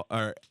 Chris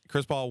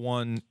Paul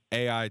 1,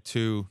 AI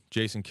 2,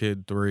 Jason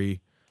Kidd 3,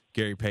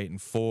 Gary Payton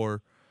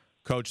 4.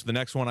 Coach, the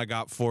next one I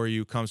got for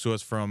you comes to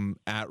us from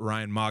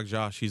 @Ryan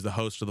Mogjosh. He's the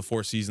host of the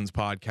 4 Seasons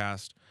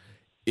podcast.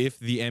 If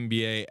the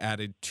NBA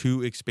added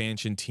 2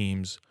 expansion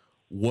teams,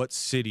 what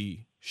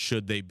city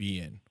should they be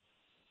in?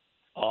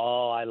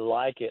 Oh, I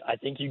like it. I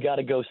think you got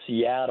to go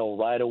Seattle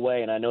right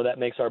away, and I know that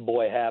makes our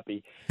boy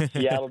happy.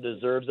 Seattle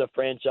deserves a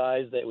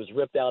franchise that was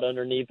ripped out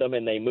underneath them,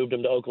 and they moved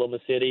them to Oklahoma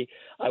City.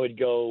 I would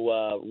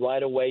go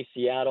right away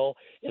Seattle,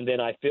 and then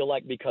I feel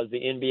like because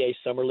the NBA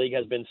Summer League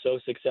has been so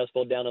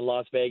successful down in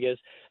Las Vegas,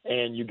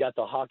 and you got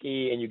the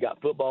hockey and you got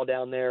football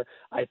down there,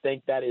 I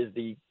think that is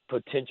the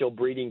potential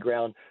breeding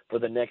ground for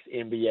the next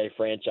NBA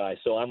franchise.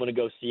 So I'm going to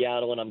go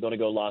Seattle, and I'm going to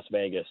go Las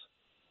Vegas.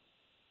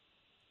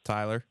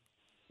 Tyler?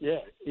 Yeah.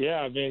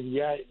 I mean, you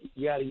got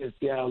to get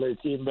Seattle their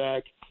team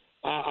back.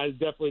 I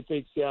definitely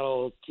think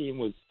Seattle's team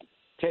was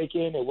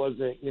taken. It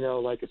wasn't,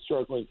 like a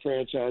struggling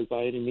franchise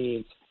by any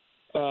means.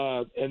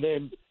 And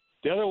then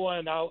the other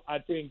one I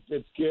think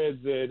that's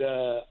good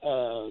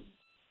that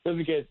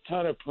doesn't get a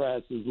ton of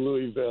press is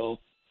Louisville,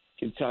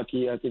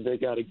 Kentucky. I think they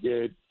got a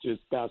good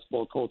just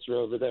basketball culture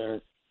over there.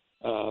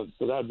 So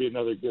that would be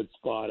another good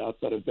spot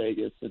outside of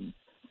Vegas and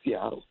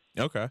Seattle.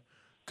 Okay.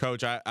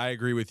 Coach, I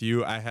agree with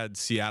you. I had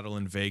Seattle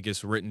and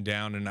Vegas written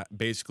down, and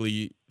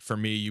basically for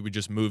me, you would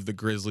just move the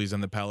Grizzlies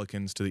and the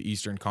Pelicans to the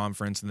Eastern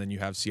Conference, and then you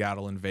have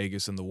Seattle and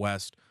Vegas in the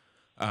West.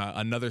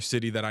 Another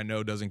city that I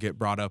know doesn't get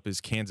brought up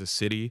is Kansas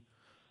City.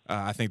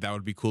 I think that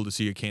would be cool to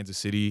see a Kansas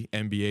City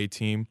NBA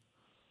team.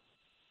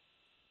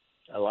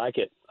 I like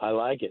it.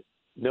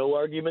 No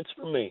arguments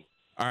from me.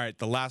 All right,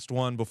 the last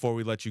one before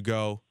we let you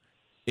go.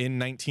 In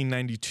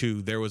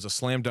 1992, there was a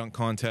slam dunk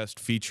contest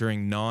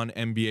featuring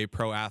non-NBA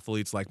pro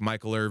athletes like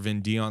Michael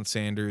Irvin, Deion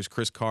Sanders,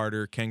 Chris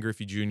Carter, Ken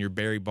Griffey Jr.,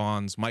 Barry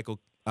Bonds, Mike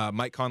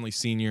Conley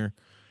Sr.,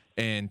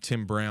 and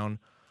Tim Brown.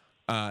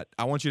 I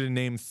want you to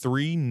name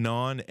 3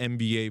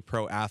 non-NBA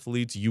pro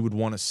athletes you would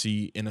want to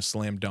see in a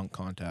slam dunk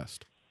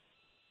contest.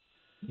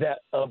 That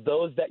of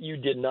those that you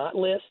did not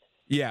list?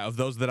 Yeah, of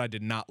those that I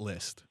did not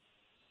list.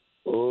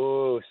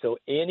 Oh, so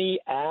any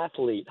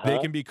athlete, huh? They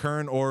can be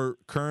current or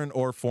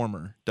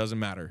former. Doesn't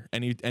matter.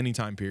 Any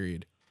time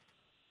period.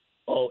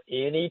 Oh,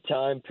 any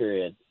time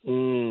period.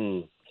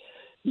 I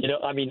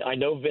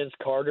know Vince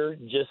Carter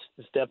just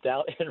stepped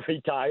out and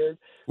retired.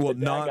 Well,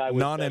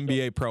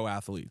 non-NBA pro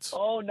athletes.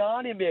 Oh,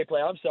 non-NBA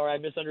player. I'm sorry, I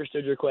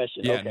misunderstood your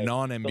question. Yeah, okay.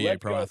 non-NBA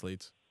pro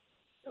athletes.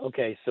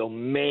 Okay, so,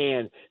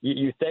 man,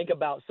 you think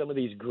about some of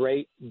these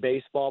great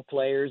baseball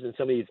players and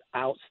some of these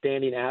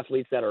outstanding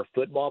athletes that are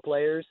football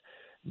players.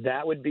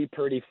 That would be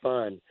pretty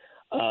fun.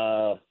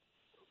 Okay,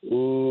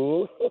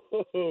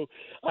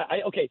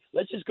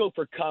 let's just go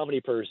for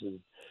comedy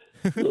person.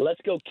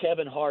 Let's go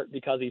Kevin Hart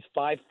because he's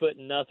 5'0"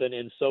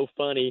 and so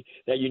funny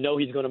that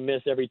he's going to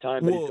miss every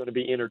time, but he's going to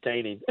be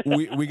entertaining.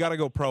 we got to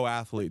go pro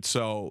athletes.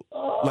 So,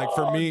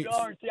 for me,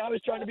 darn, see, I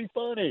was trying to be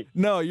funny.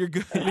 No, you're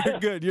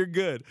good. You're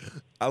good.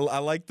 I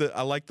like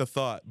the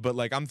thought,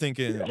 but I'm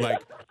thinking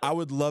I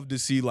would love to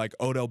see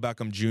Odell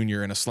Beckham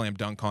Jr. in a slam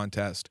dunk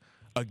contest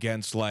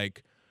against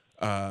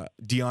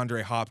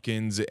DeAndre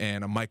Hopkins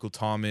and a Michael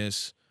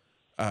Thomas.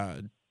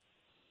 I'm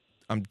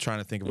trying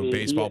to think of a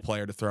baseball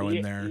player to throw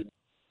in there.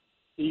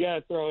 You got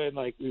to throw in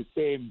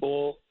Usain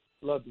Bolt.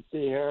 Love to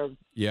see him.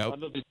 Yep. I'd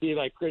love to see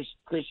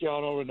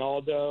Cristiano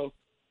Ronaldo.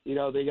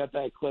 They got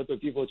that clip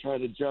of people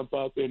trying to jump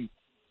up and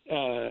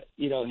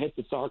hit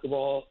the soccer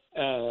ball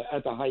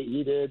at the height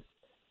he did.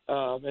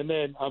 And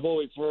then I've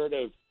always heard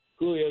of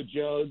Julio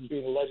Jones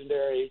being a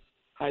legendary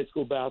high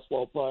school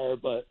basketball player,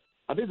 but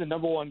I think the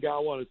number one guy I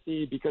want to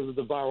see because of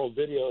the viral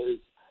video is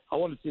I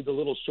want to see the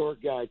little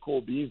short guy,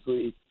 Cole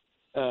Beasley,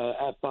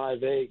 at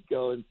 5'8",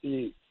 go and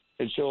see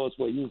and show us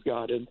what he's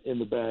got in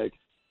the bag.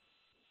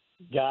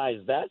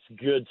 Guys, that's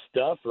good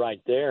stuff right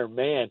there,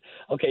 man.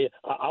 Okay,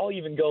 I'll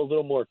even go a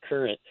little more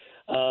current.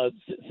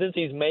 Since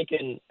he's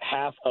making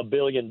 $500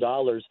 million,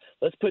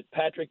 let's put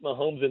Patrick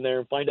Mahomes in there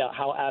and find out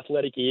how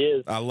athletic he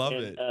is. I love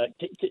it.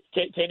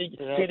 Can he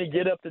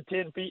get up to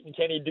 10 feet and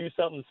can he do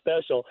something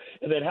special?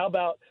 And then how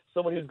about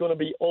someone who's going to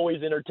be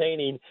always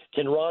entertaining?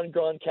 Can Ron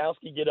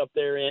Gronkowski get up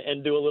there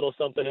and do a little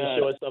something and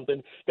show us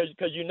something? Because he's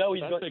going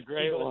to sit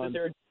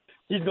there.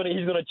 He's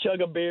gonna chug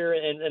a beer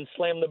and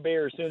slam the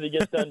beer as soon as he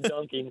gets done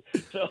dunking.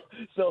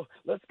 So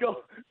let's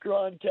go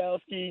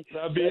Gronkowski.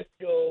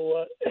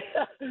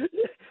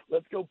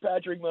 Let's go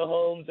Patrick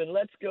Mahomes, and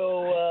let's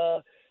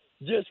go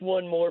just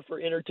one more for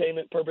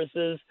entertainment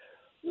purposes.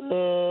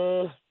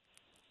 I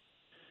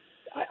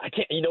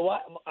can't. You know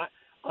what?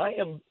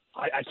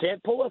 I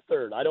can't pull a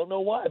third. I don't know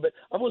why, but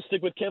I'm going to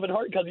stick with Kevin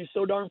Hart because he's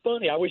so darn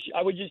funny. I would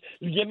just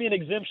you give me an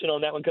exemption on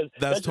that one because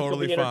that's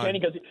totally just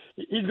entertaining because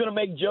he's going to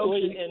make jokes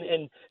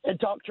and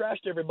talk trash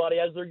to everybody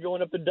as they're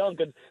going up to dunk.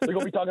 And they're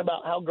going to be talking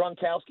about how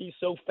Gronkowski's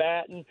so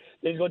fat, and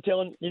he's going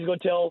to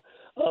tell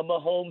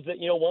Mahomes that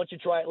why don't you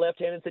try it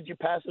left-handed since you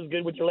pass as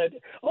good with your left.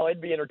 Oh,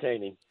 it'd be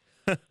entertaining.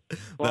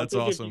 That's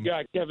awesome. If you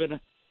got Kevin,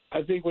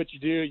 I think what you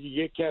do, you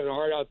get Kevin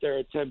Hart out there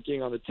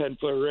attempting on the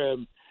 10-foot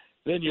rim,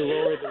 then you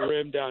lower the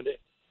rim down to.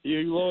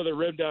 You lower the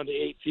rim down to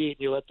 8 feet and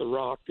you let the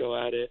rock go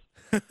at it.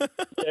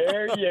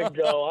 There you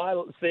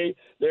go.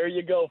 There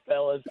you go,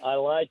 fellas. I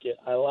like it.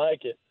 All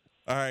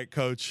right,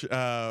 Coach.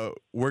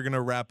 We're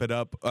gonna wrap it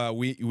up.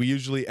 We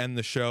usually end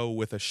the show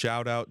with a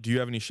shout out. Do you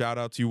have any shout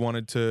outs you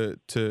wanted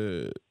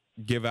to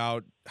give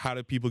out? How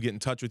do people get in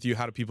touch with you?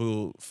 How do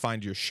people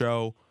find your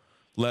show?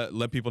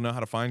 Let people know how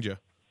to find you.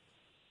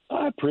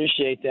 I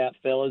appreciate that,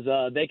 fellas.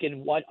 They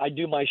can watch. I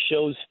do my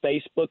show's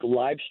Facebook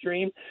live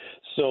stream.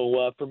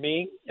 So for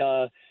me,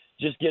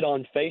 just get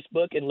on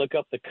Facebook and look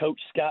up the Coach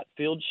Scott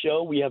Fields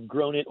Show. We have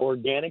grown it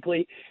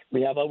organically.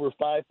 We have over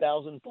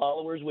 5,000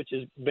 followers, which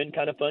has been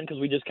kind of fun because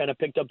we just kind of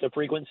picked up the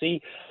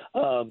frequency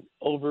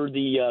over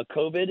the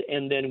COVID.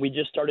 And then we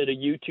just started a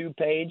YouTube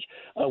page.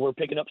 We're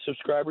picking up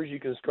subscribers. You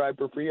can subscribe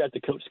for free at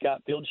the Coach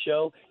Scott Fields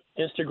Show.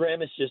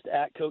 Instagram, it's just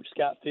at Coach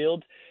Scott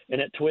Fields. And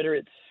at Twitter,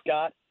 it's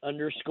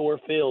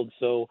Scott_Fields.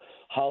 So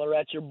holler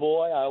at your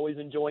boy. I always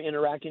enjoy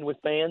interacting with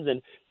fans.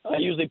 And I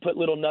usually put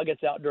little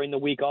nuggets out during the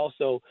week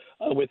also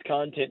with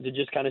content to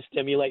just kind of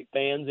stimulate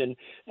fans and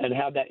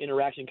have that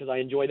interaction because I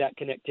enjoy that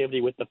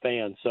connectivity with the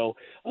fans. So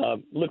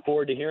look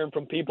forward to hearing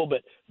from people.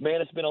 But, man,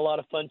 it's been a lot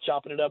of fun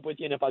chopping it up with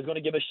you. And if I was going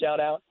to give a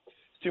shout-out,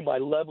 to my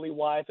lovely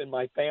wife and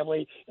my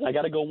family, and I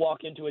got to go walk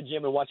into a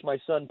gym and watch my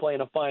son play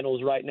in a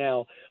finals right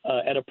now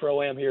at a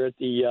pro-am here at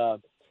the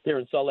here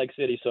in Salt Lake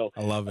City. So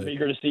I love it. I'm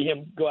eager to see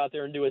him go out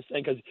there and do his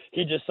thing because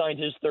he just signed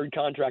his third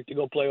contract to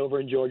go play over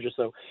in Georgia.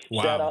 So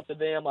Shout out to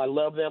them. I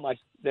love them.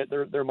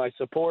 They're my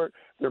support.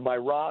 They're my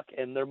rock,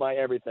 and they're my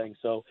everything.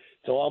 So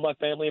to all my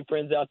family and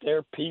friends out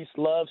there, peace,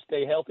 love,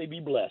 stay healthy, be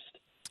blessed.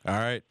 All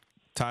right.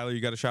 Tyler,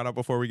 you got a shout-out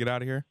before we get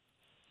out of here?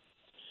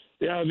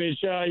 Yeah, I mean,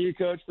 shout out you,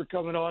 Coach, for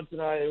coming on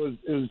tonight. It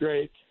was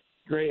great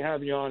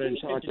having you on and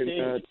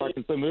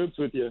talking some hoops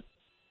with you.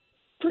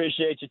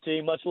 Appreciate you,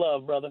 team. Much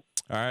love, brother.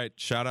 All right.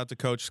 Shout out to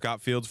Coach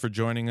Scott Fields for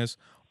joining us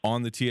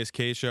on the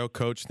TSK show.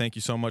 Coach, thank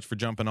you so much for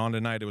jumping on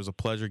tonight. It was a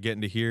pleasure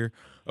getting to hear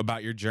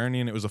about your journey,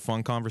 and it was a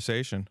fun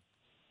conversation.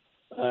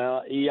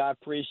 Yeah, I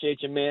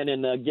appreciate you, man,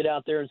 and get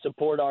out there and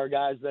support our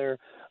guys there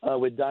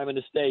with Diamond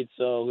Estates.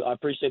 So I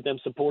appreciate them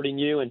supporting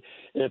you, and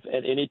if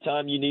at any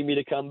time you need me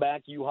to come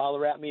back, you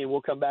holler at me, and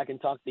we'll come back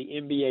and talk the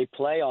NBA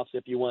playoffs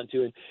if you want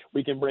to, and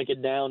we can break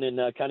it down and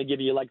kind of give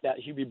you like that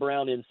Hubie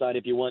Brown insight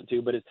if you want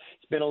to. But it's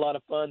been a lot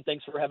of fun.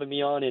 Thanks for having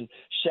me on, and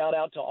shout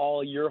out to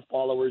all your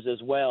followers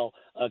as well.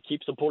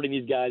 Keep supporting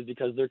these guys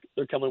because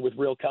they're coming with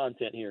real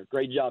content here.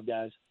 Great job,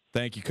 guys.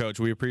 Thank you, Coach.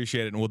 We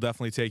appreciate it, and we'll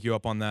definitely take you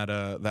up on that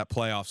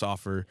playoffs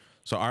offer.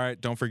 So, all right,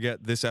 don't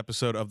forget, this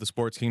episode of the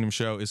Sports Kingdom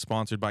Show is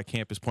sponsored by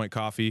Campus Point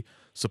Coffee.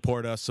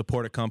 Support us.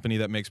 Support a company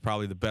that makes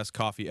probably the best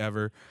coffee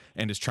ever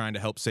and is trying to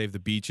help save the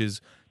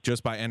beaches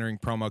just by entering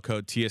promo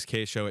code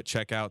TSK Show at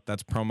checkout.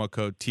 That's promo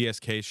code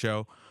TSK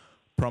Show.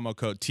 Promo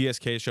code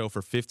TSK Show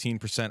for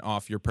 15%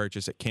 off your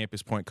purchase at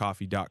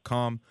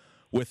campuspointcoffee.com.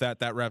 With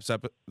that wraps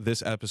up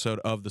this episode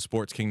of the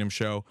Sports Kingdom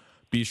Show.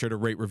 Be sure to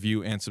rate,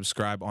 review, and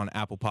subscribe on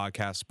Apple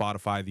Podcasts,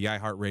 Spotify, the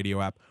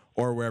iHeartRadio app,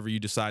 or wherever you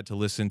decide to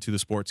listen to the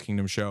Sports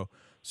Kingdom Show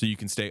so you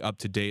can stay up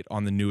to date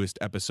on the newest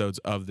episodes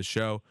of the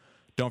show.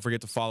 Don't forget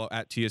to follow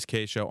at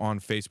TSK Show on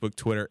Facebook,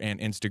 Twitter, and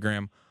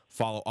Instagram.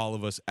 Follow all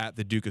of us at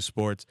the Duke of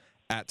Sports,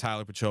 at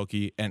Tyler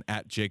Pacholke, and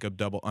at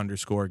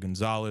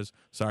Jacob_Gonzalez.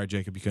 Sorry,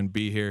 Jacob, you couldn't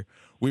be here.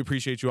 We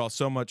appreciate you all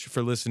so much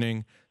for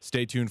listening.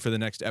 Stay tuned for the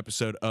next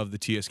episode of the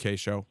TSK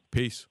Show.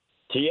 Peace.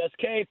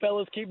 TSK,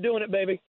 fellas, keep doing it, baby.